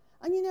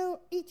 And you know,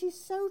 it is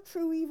so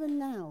true even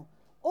now.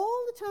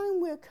 All the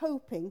time we're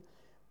coping,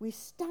 we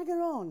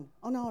stagger on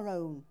our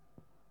own.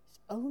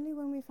 It's only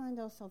when we find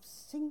ourselves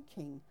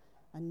sinking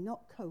and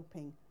not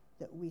coping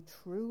that we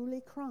truly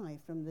cry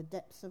from the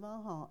depths of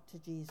our heart to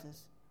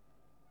Jesus.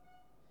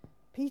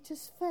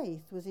 Peter's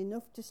faith was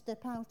enough to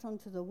step out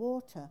onto the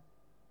water,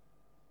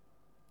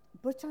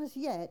 but as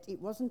yet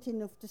it wasn't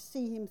enough to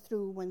see him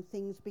through when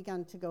things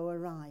began to go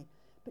awry.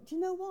 But you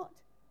know what?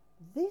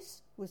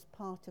 This was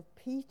part of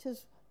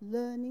Peter's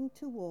learning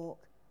to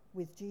walk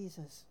with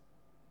Jesus.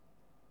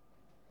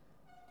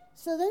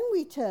 So then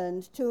we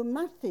turned to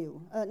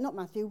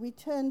we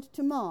turned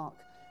to Mark.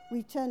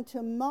 We turned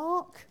to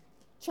Mark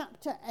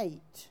chapter 8.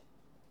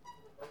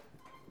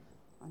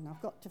 And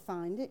I've got to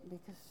find it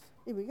because,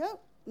 here we go,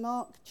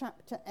 Mark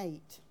chapter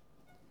 8.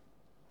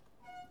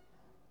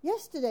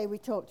 Yesterday we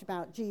talked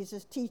about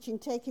Jesus' teaching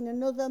taking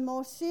another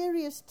more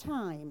serious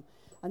time.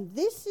 And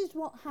this is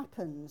what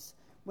happens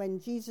when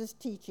Jesus'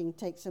 teaching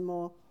takes a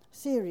more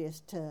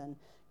serious turn.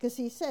 Because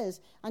he says,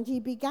 and he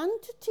began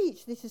to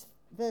teach, this is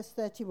verse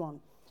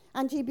 31,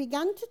 and he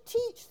began to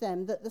teach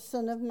them that the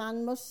Son of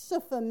Man must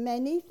suffer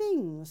many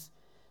things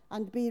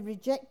and be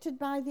rejected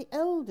by the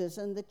elders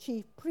and the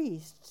chief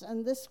priests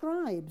and the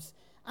scribes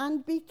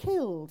and be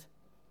killed,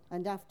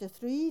 and after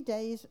 3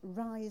 days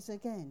rise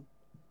again.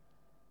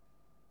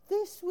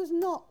 This was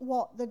not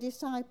what the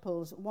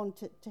disciples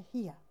wanted to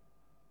hear.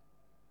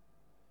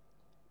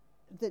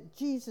 That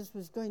Jesus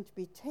was going to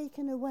be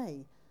taken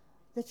away,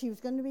 that he was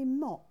going to be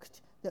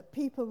mocked, that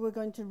people were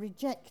going to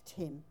reject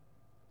him.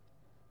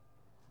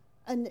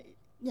 And,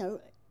 you know,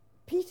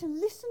 Peter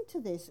listened to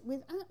this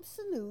with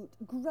absolute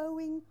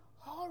growing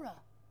horror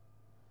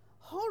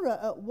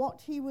at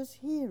what he was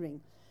hearing.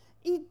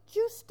 He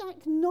just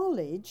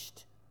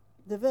acknowledged,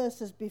 the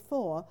verses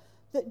before,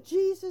 that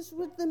Jesus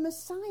was the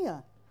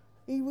Messiah.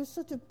 He was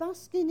sort of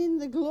basking in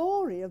the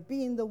glory of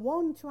being the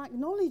one to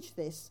acknowledge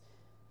this.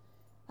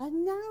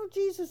 And now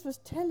Jesus was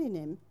telling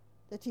him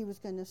that he was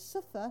going to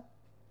suffer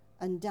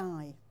and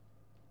die.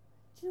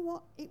 Do you know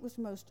what? It was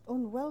most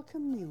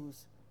unwelcome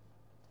news.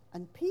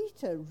 And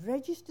Peter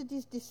registered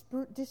his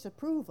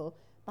disapproval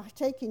by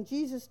taking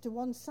Jesus to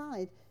one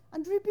side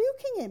and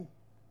rebuking him.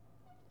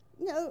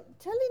 You know,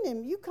 telling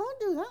him, you can't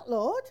do that,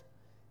 Lord.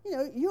 You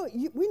know,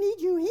 we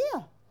need you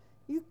here.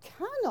 You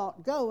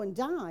cannot go and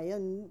die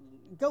and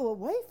go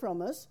away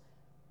from us.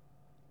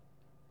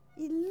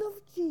 He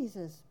loved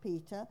Jesus,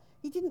 Peter.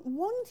 He didn't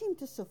want him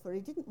to suffer. He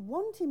didn't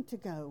want him to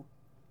go.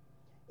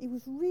 He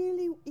was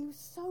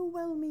so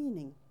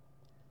well-meaning,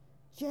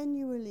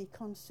 genuinely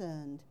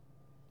concerned.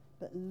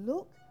 But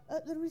look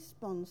at the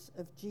response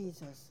of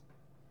Jesus.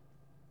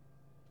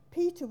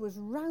 Peter was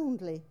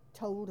roundly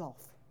told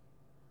off.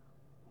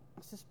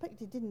 I suspect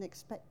he didn't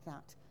expect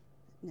that.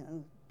 You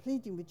know,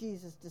 pleading with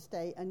Jesus to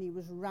stay, and he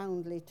was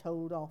roundly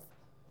told off.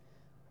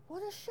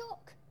 What a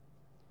shock.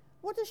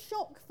 What a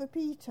shock for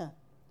Peter.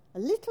 A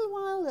little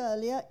while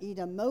earlier, he'd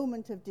a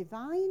moment of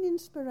divine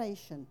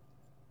inspiration.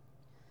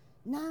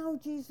 Now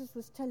Jesus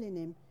was telling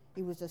him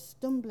he was a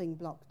stumbling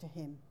block to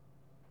him.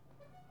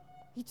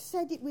 He'd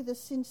said it with a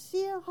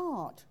sincere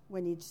heart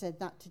when he'd said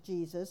that to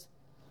Jesus.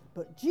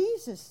 But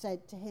Jesus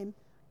said to him,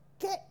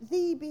 "Get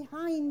thee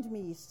behind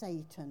me,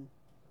 Satan."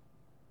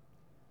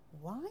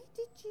 Why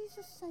did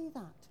Jesus say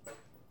that?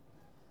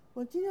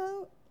 Well, do you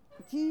know,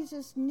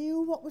 Jesus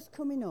knew what was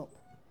coming up.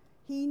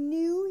 He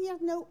knew he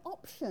had no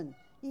option.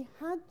 He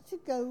had to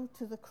go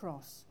to the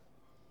cross.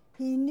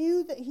 He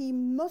knew that he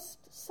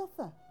must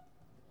suffer.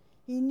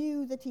 He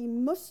knew that he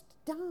must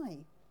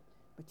die.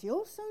 But he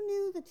also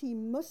knew that he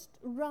must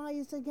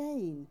rise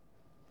again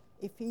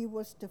if he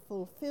was to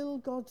fulfill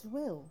God's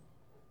will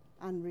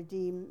and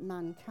redeem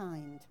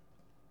mankind.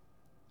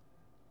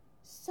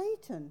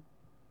 Satan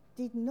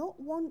did not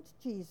want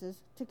Jesus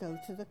to go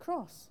to the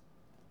cross.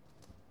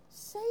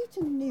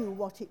 Satan knew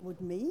what it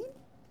would mean.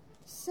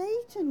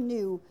 Satan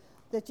knew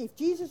that if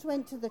Jesus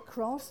went to the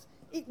cross,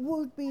 it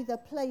would be the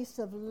place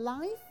of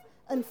life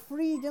and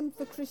freedom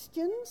for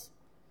Christians.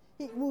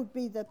 It would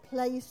be the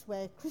place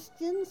where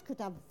Christians could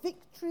have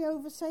victory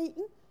over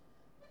Satan.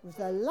 It was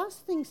the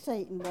last thing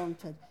Satan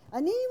wanted.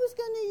 And he was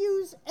going to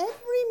use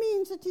every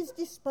means at his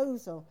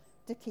disposal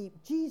to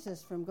keep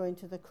Jesus from going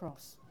to the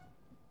cross.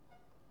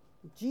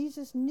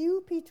 Jesus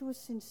knew Peter was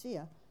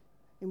sincere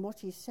in what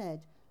he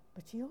said,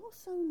 but he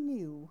also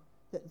knew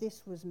that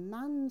this was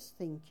man's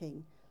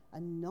thinking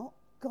and not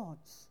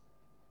God's.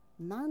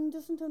 Man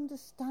doesn't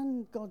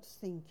understand God's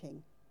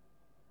thinking.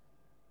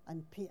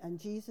 And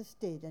Jesus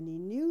did, and he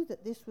knew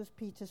that this was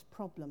Peter's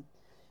problem.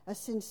 A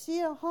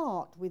sincere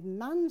heart with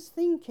man's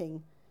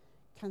thinking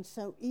can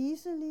so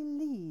easily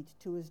lead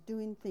to us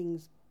doing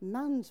things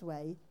man's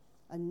way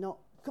and not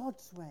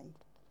God's way.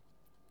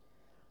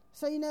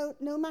 So,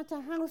 no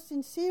matter how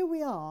sincere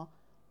we are,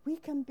 we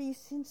can be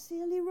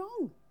sincerely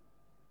wrong.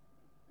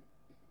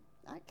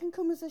 That can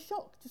come as a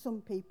shock to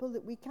some people,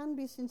 that we can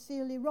be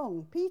sincerely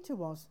wrong. Peter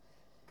was.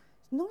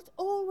 It's not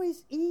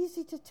always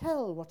easy to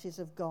tell what is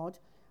of God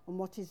and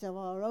what is of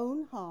our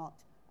own heart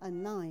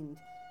and mind.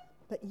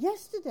 But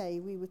yesterday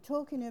we were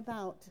talking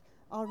about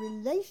our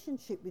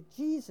relationship with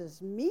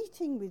Jesus,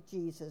 meeting with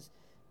Jesus,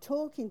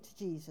 talking to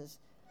Jesus.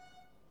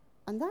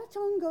 And that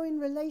ongoing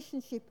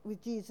relationship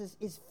with Jesus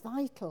is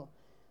vital,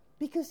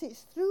 because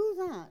it's through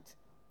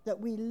that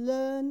we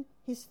learn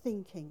his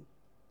thinking.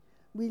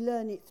 We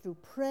learn it through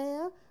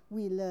prayer,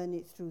 we learn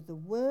it through the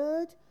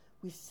word,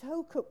 we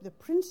soak up the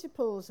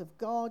principles of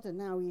God and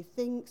how he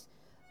thinks.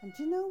 And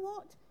do you know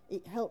what?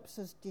 It helps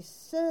us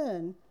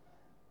discern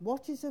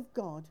what is of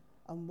God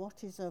and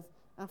what is of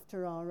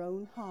after our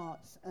own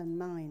hearts and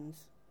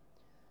minds.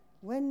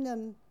 When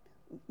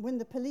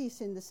the police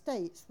in the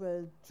States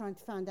were trying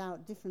to find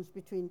out the difference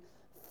between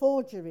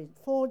forged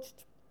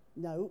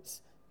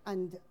notes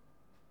and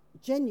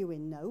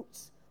genuine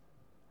notes,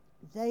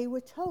 they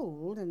were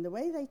told, and the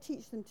way they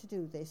teach them to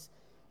do this,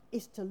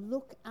 is to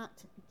look at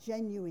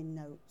genuine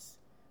notes,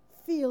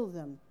 feel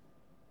them,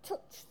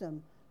 touch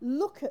them,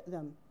 look at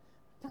them.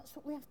 That's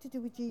what we have to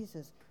do with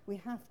Jesus. We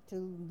have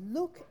to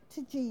look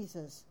to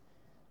Jesus.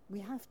 We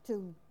have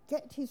to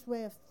get his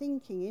way of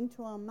thinking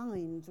into our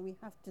minds. We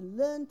have to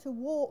learn to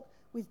walk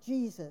with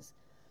Jesus.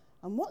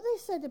 And what they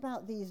said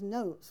about these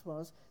notes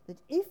was that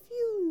if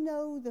you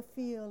know the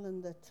feel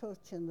and the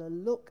touch and the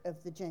look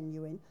of the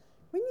genuine,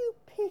 when you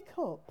pick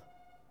up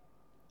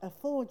a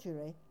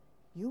forgery,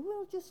 you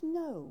will just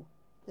know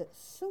that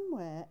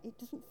somewhere it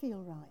doesn't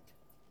feel right.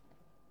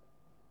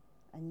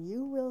 And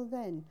you will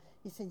then,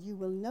 he said, you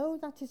will know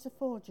that is a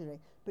forgery,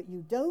 but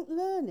you don't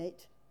learn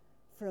it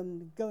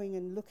from going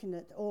and looking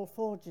at all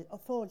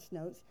forged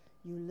notes.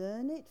 You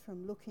learn it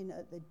from looking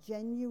at the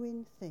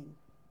genuine thing.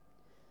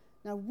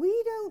 Now, we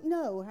don't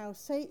know how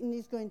Satan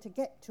is going to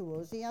get to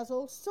us. He has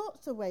all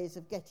sorts of ways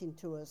of getting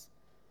to us.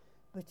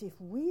 But if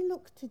we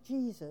look to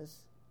Jesus,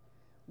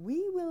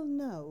 we will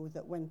know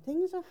that when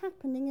things are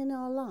happening in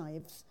our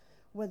lives,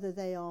 whether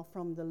they are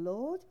from the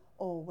Lord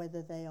or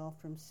whether they are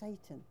from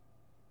Satan,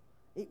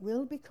 it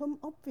will become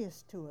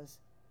obvious to us.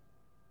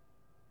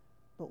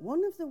 But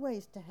one of the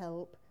ways to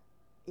help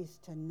is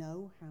to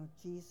know how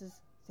Jesus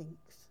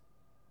thinks.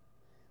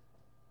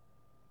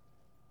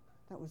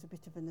 That was a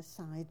bit of an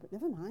aside, but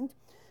never mind.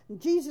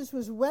 And Jesus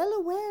was well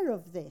aware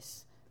of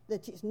this,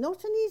 that it's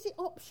not an easy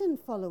option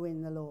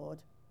following the Lord.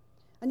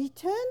 And he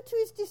turned to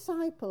his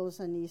disciples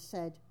and he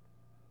said,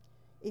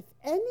 if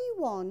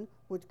anyone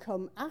would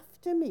come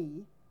after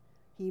me,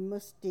 he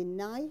must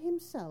deny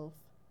himself,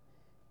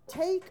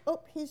 take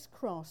up his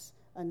cross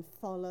and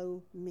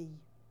follow me.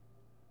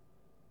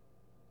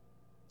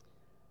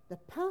 The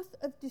path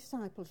of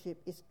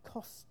discipleship is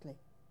costly.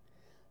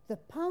 The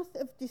path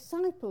of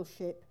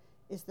discipleship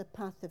is the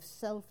path of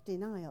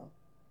self-denial.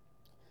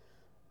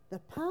 The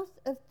path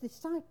of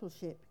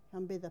discipleship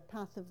can be the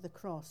path of the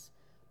cross.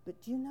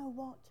 But do you know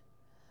what?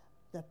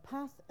 The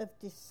path of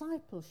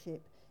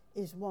discipleship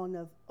is one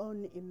of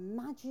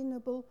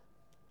unimaginable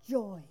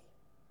joy.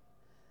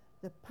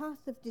 The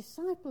path of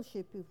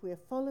discipleship, if we're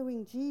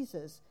following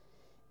Jesus,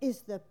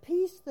 is the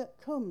peace that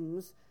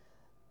comes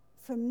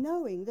from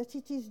knowing that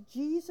it is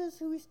Jesus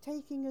who is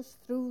taking us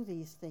through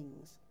these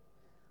things,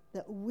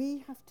 that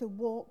we have to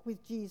walk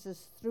with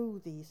Jesus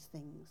through these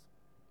things.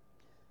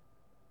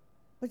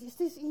 But it's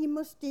this, he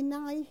must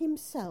deny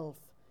himself.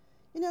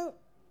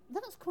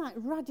 That's quite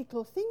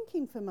radical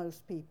thinking for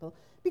most people,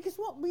 because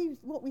what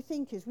we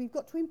think is we've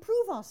got to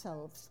improve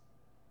ourselves.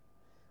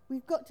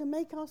 We've got to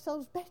make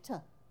ourselves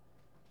better.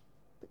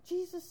 But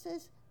Jesus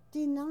says,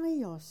 deny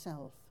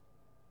yourself.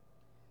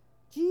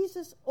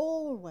 Jesus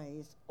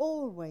always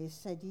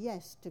said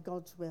yes to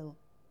God's will.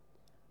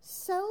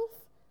 Self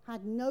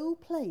had no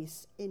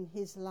place in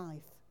his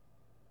life.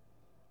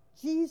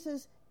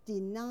 Jesus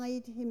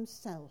denied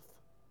himself.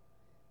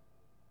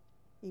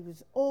 He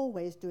was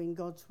always doing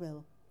God's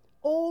will,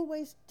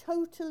 always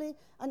totally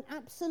and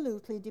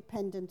absolutely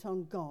dependent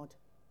on God.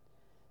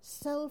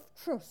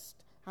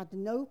 Self-trust had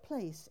no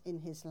place in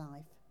his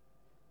life.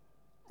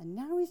 And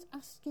now he's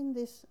asking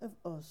this of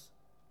us.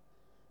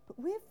 But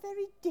we're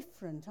very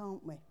different,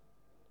 aren't we?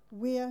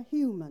 We're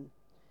human,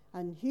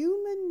 and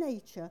human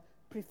nature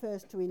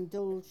prefers to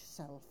indulge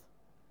self,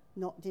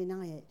 not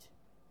deny it.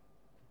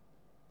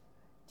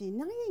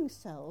 Denying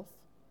self,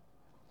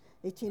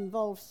 it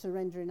involves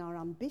surrendering our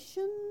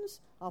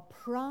ambitions, our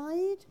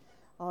pride,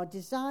 our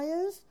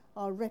desires,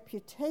 our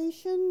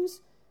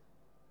reputations,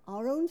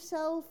 our own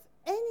self,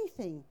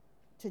 anything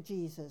to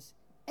Jesus.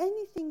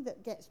 Anything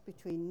that gets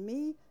between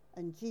me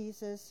and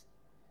Jesus,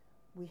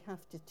 we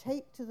have to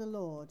take to the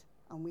Lord,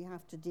 and we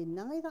have to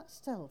deny that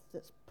self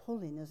that's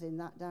pulling us in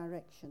that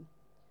direction.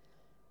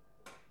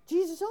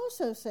 Jesus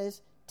also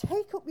says,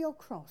 take up your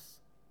cross.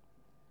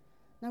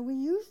 Now, we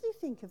usually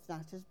think of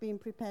that as being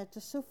prepared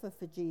to suffer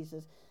for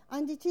Jesus,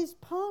 and it is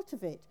part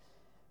of it.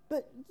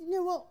 But you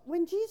know what?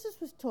 When Jesus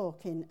was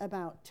talking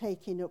about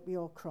taking up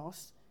your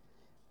cross,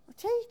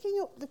 taking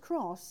up the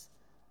cross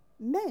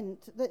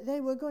meant that they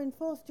were going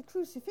forth to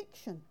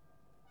crucifixion.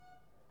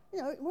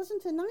 You know, it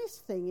wasn't a nice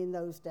thing in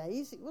those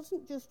days. It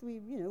wasn't just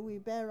we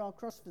bear our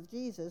cross for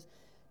Jesus.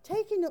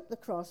 Taking up the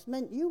cross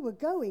meant you were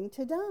going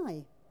to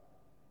die.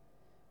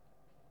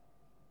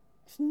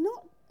 It's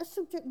not a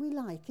subject we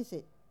like, is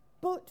it?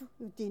 But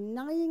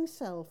denying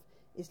self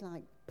is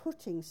like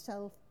putting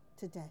self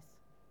to death.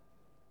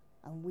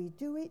 And we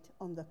do it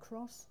on the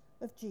cross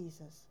of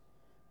Jesus.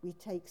 We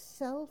take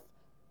self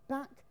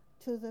back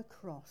to the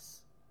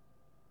cross.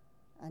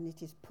 And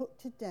it is put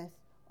to death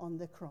on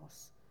the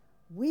cross.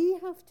 We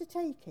have to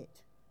take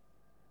it,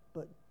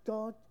 but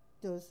God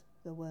does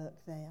the work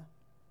there.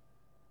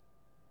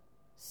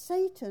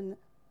 Satan,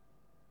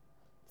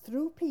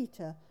 through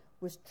Peter,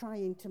 was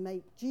trying to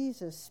make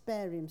Jesus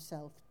spare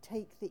himself,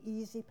 take the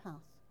easy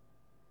path.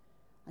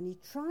 And he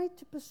tried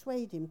to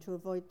persuade him to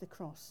avoid the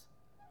cross.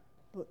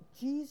 But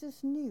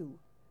Jesus knew.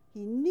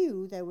 He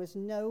knew there was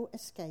no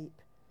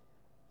escape.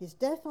 His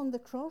death on the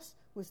cross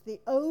was the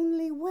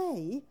only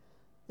way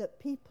that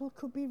people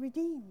could be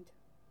redeemed.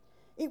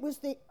 It was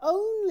the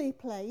only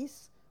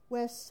place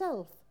where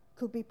self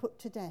could be put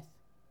to death.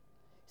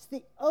 It's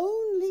the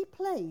only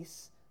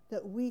place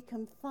that we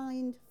can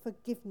find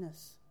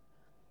forgiveness.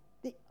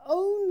 The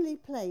only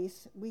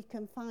place we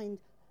can find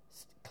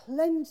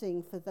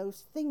cleansing for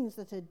those things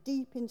that are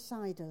deep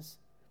inside us.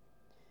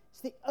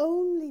 It's the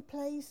only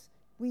place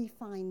we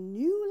find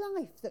new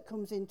life that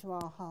comes into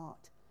our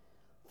heart.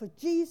 For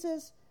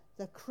Jesus,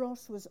 the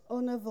cross was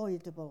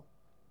unavoidable.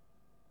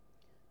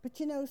 But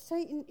you know,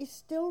 Satan is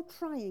still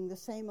trying the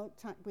same old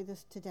tack with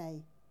us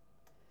today.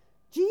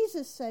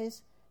 Jesus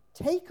says,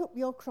 take up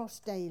your cross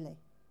daily.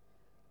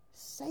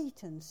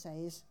 Satan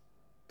says,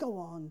 go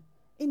on,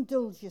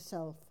 indulge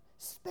yourself,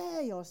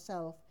 spare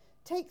yourself,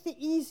 take the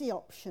easy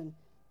option.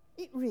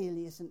 It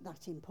really isn't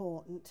that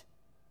important.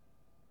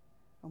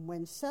 And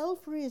when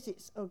self rears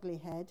its ugly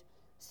head,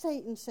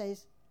 Satan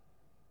says,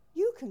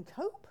 you can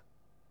cope.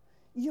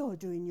 You're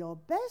doing your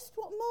best.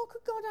 What more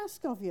could God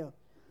ask of you?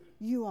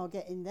 You are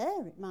getting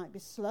there. It might be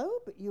slow,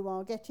 but you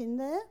are getting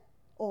there.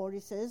 Or he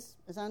says,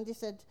 as Andy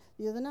said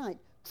the other night,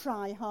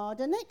 try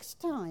harder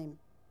next time.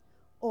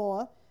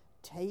 Or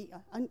take,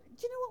 and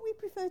do you know what we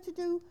prefer to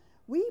do?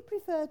 We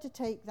prefer to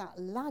take that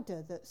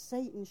ladder that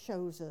Satan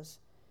shows us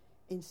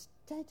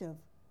instead of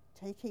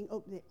taking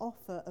up the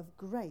offer of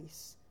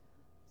grace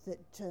that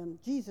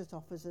Jesus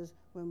offers us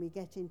when we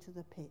get into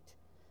the pit.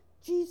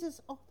 Jesus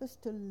offers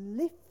to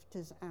lift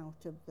us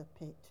out of the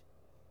pit.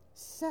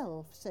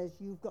 Self says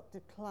you've got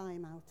to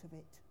climb out of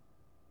it.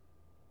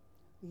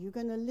 Are you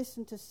going to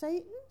listen to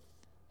Satan,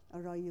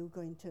 or are you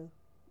going to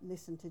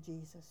listen to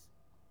Jesus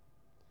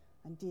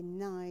and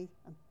deny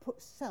and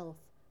put self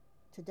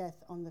to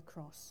death on the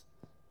cross?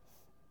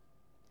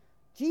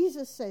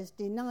 Jesus says,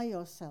 deny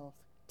yourself.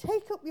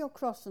 Take up your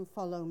cross and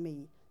follow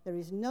me. There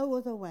is no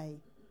other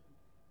way.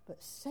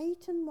 But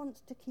Satan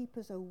wants to keep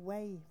us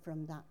away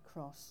from that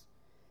cross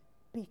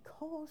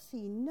because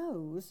he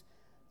knows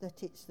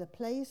that it's the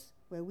place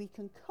where we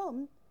can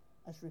come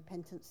as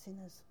repentant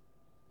sinners.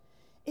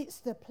 It's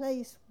the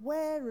place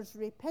where, as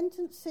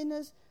repentant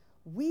sinners,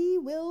 we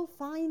will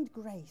find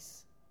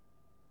grace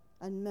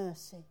and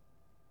mercy.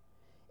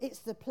 It's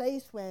the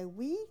place where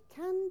we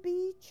can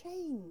be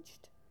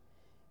changed.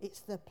 It's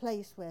the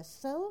place where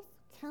self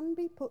can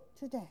be put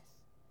to death.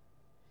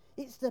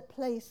 It's the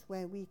place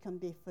where we can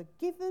be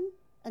forgiven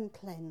and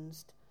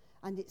cleansed.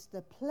 And it's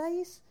the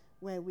place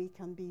where we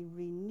can be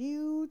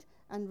renewed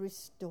and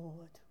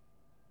restored.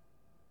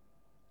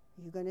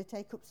 Are you going to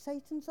take up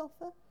Satan's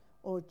offer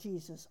or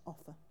Jesus'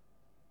 offer?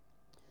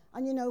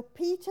 And you know,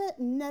 Peter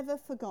never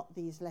forgot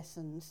these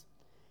lessons.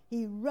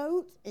 He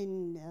wrote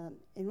in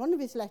one of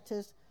his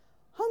letters,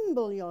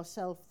 humble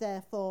yourself,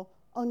 therefore,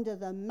 under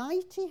the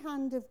mighty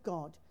hand of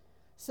God,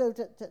 so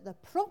that at the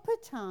proper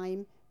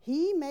time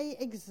he may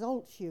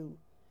exalt you,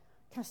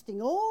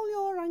 casting all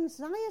your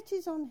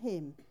anxieties on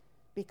him,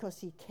 because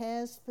he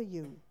cares for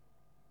you.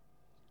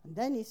 And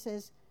then he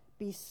says,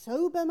 be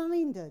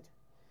sober-minded,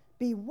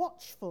 be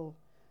watchful.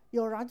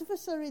 Your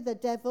adversary, the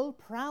devil,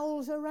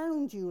 prowls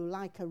around you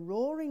like a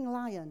roaring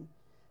lion,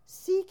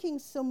 seeking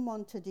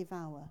someone to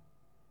devour.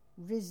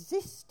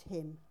 resist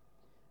him,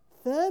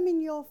 firm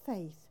in your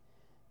faith,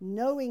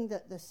 knowing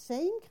that the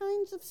same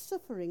kinds of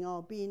suffering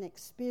are being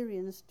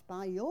experienced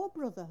by your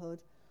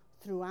brotherhood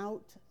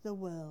throughout the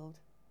world.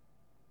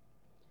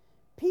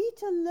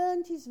 Peter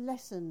learned his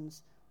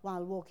lessons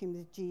while walking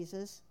with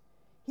Jesus.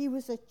 He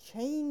was a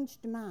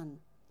changed man.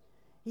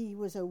 He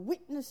was a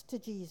witness to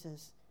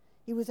Jesus.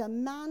 He was a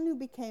man who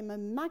became a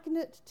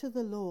magnet to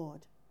the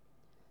Lord.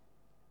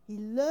 He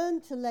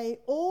learned to lay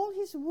all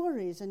his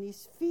worries and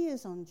his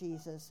fears on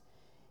Jesus.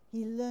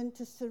 He learned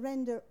to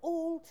surrender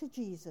all to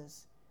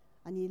Jesus.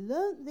 And he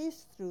learnt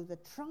this through the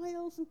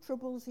trials and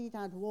troubles he'd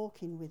had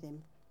walking with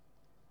him.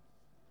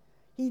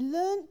 He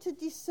learnt to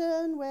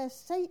discern where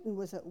Satan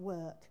was at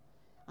work,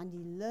 and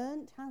he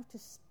learnt how to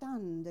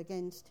stand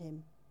against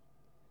him.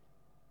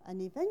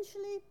 And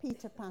eventually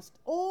Peter passed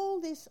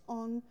all this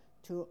on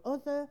to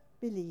other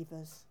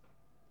believers.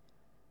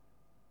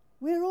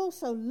 We're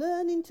also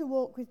learning to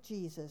walk with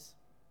Jesus.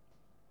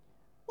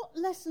 What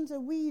lessons are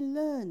we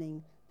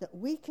learning that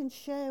we can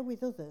share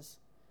with others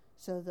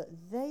so that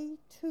they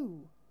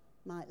too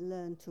might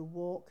learn to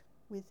walk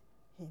with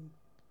him?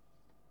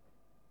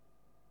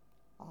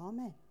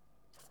 Amen.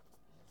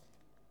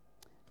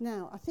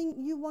 Now, I think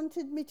you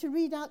wanted me to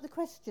read out the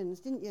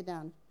questions, didn't you,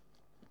 Dan?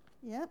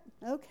 Yep,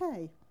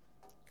 okay.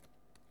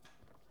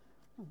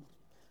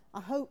 I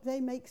hope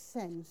they make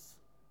sense.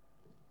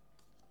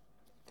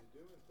 You do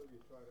until you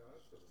try to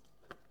answer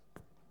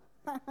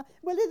them.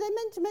 Well, they're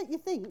meant to make you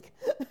think.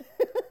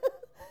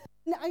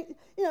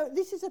 Now,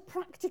 this is a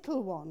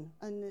practical one,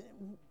 and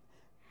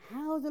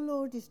how the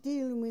Lord is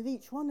dealing with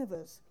each one of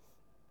us.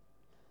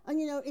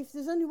 And, if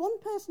there's only one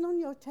person on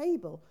your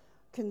table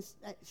can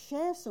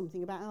share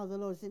something about how the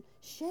Lord is,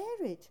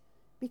 share it,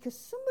 because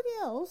somebody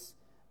else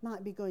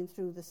might be going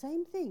through the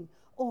same thing,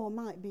 or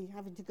might be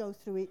having to go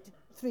through it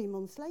 3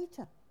 months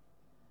later.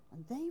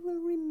 And they will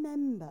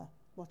remember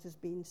what has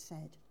been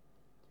said.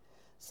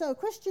 So,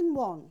 question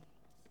 1.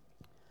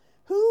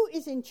 Who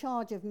is in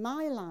charge of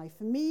my life,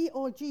 me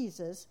or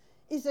Jesus,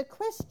 is a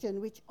question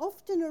which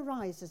often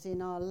arises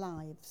in our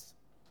lives.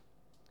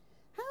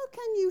 How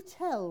can you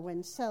tell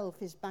when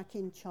self is back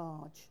in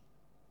charge?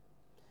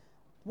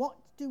 What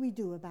do we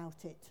do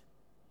about it?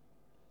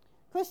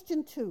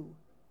 Question 2.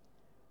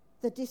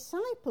 The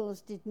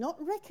disciples did not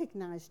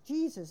recognize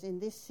Jesus in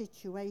this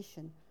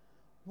situation.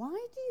 Why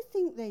do you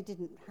think they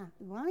didn't?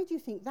 Why do you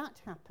think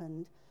that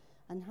happened?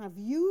 And have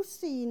you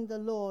seen the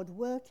Lord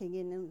working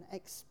in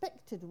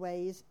unexpected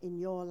ways in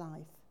your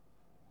life?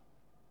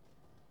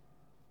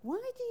 Why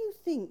do you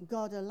think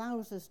God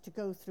allows us to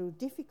go through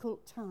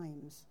difficult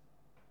times?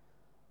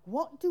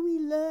 What do we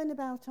learn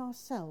about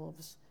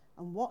ourselves,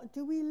 and what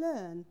do we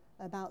learn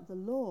about the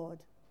Lord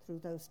through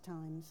those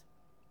times?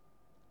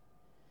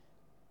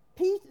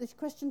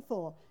 Question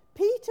 4.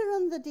 Peter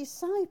and the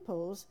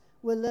disciples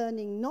were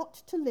learning not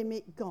to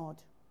limit God.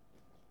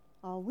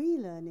 Are we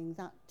learning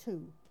that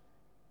too?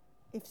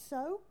 If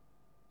so,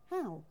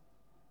 how?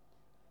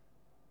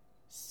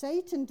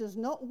 Satan does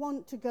not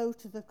want to go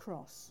to the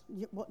cross.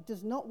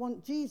 Does not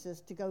want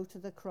Jesus to go to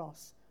the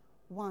cross.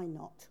 Why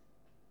not?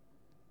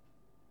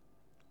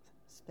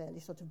 It's fairly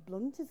sort of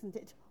blunt, isn't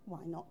it? Why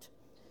not?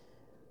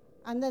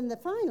 And then the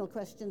final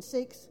question,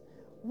 6.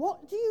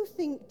 What do you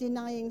think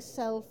denying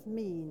self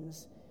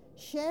means?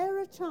 Share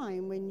a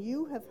time when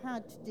you have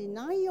had to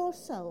deny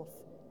yourself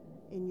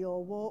in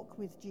your walk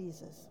with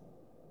Jesus.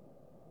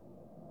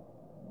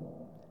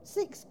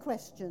 6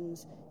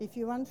 questions. If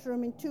you answer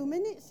them in 2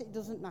 minutes, it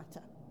doesn't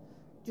matter.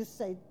 Just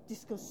say,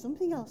 discuss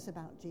something else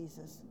about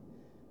Jesus.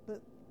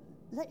 But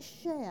let's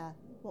share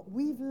what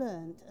we've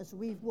learned as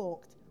we've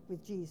walked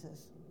with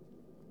Jesus.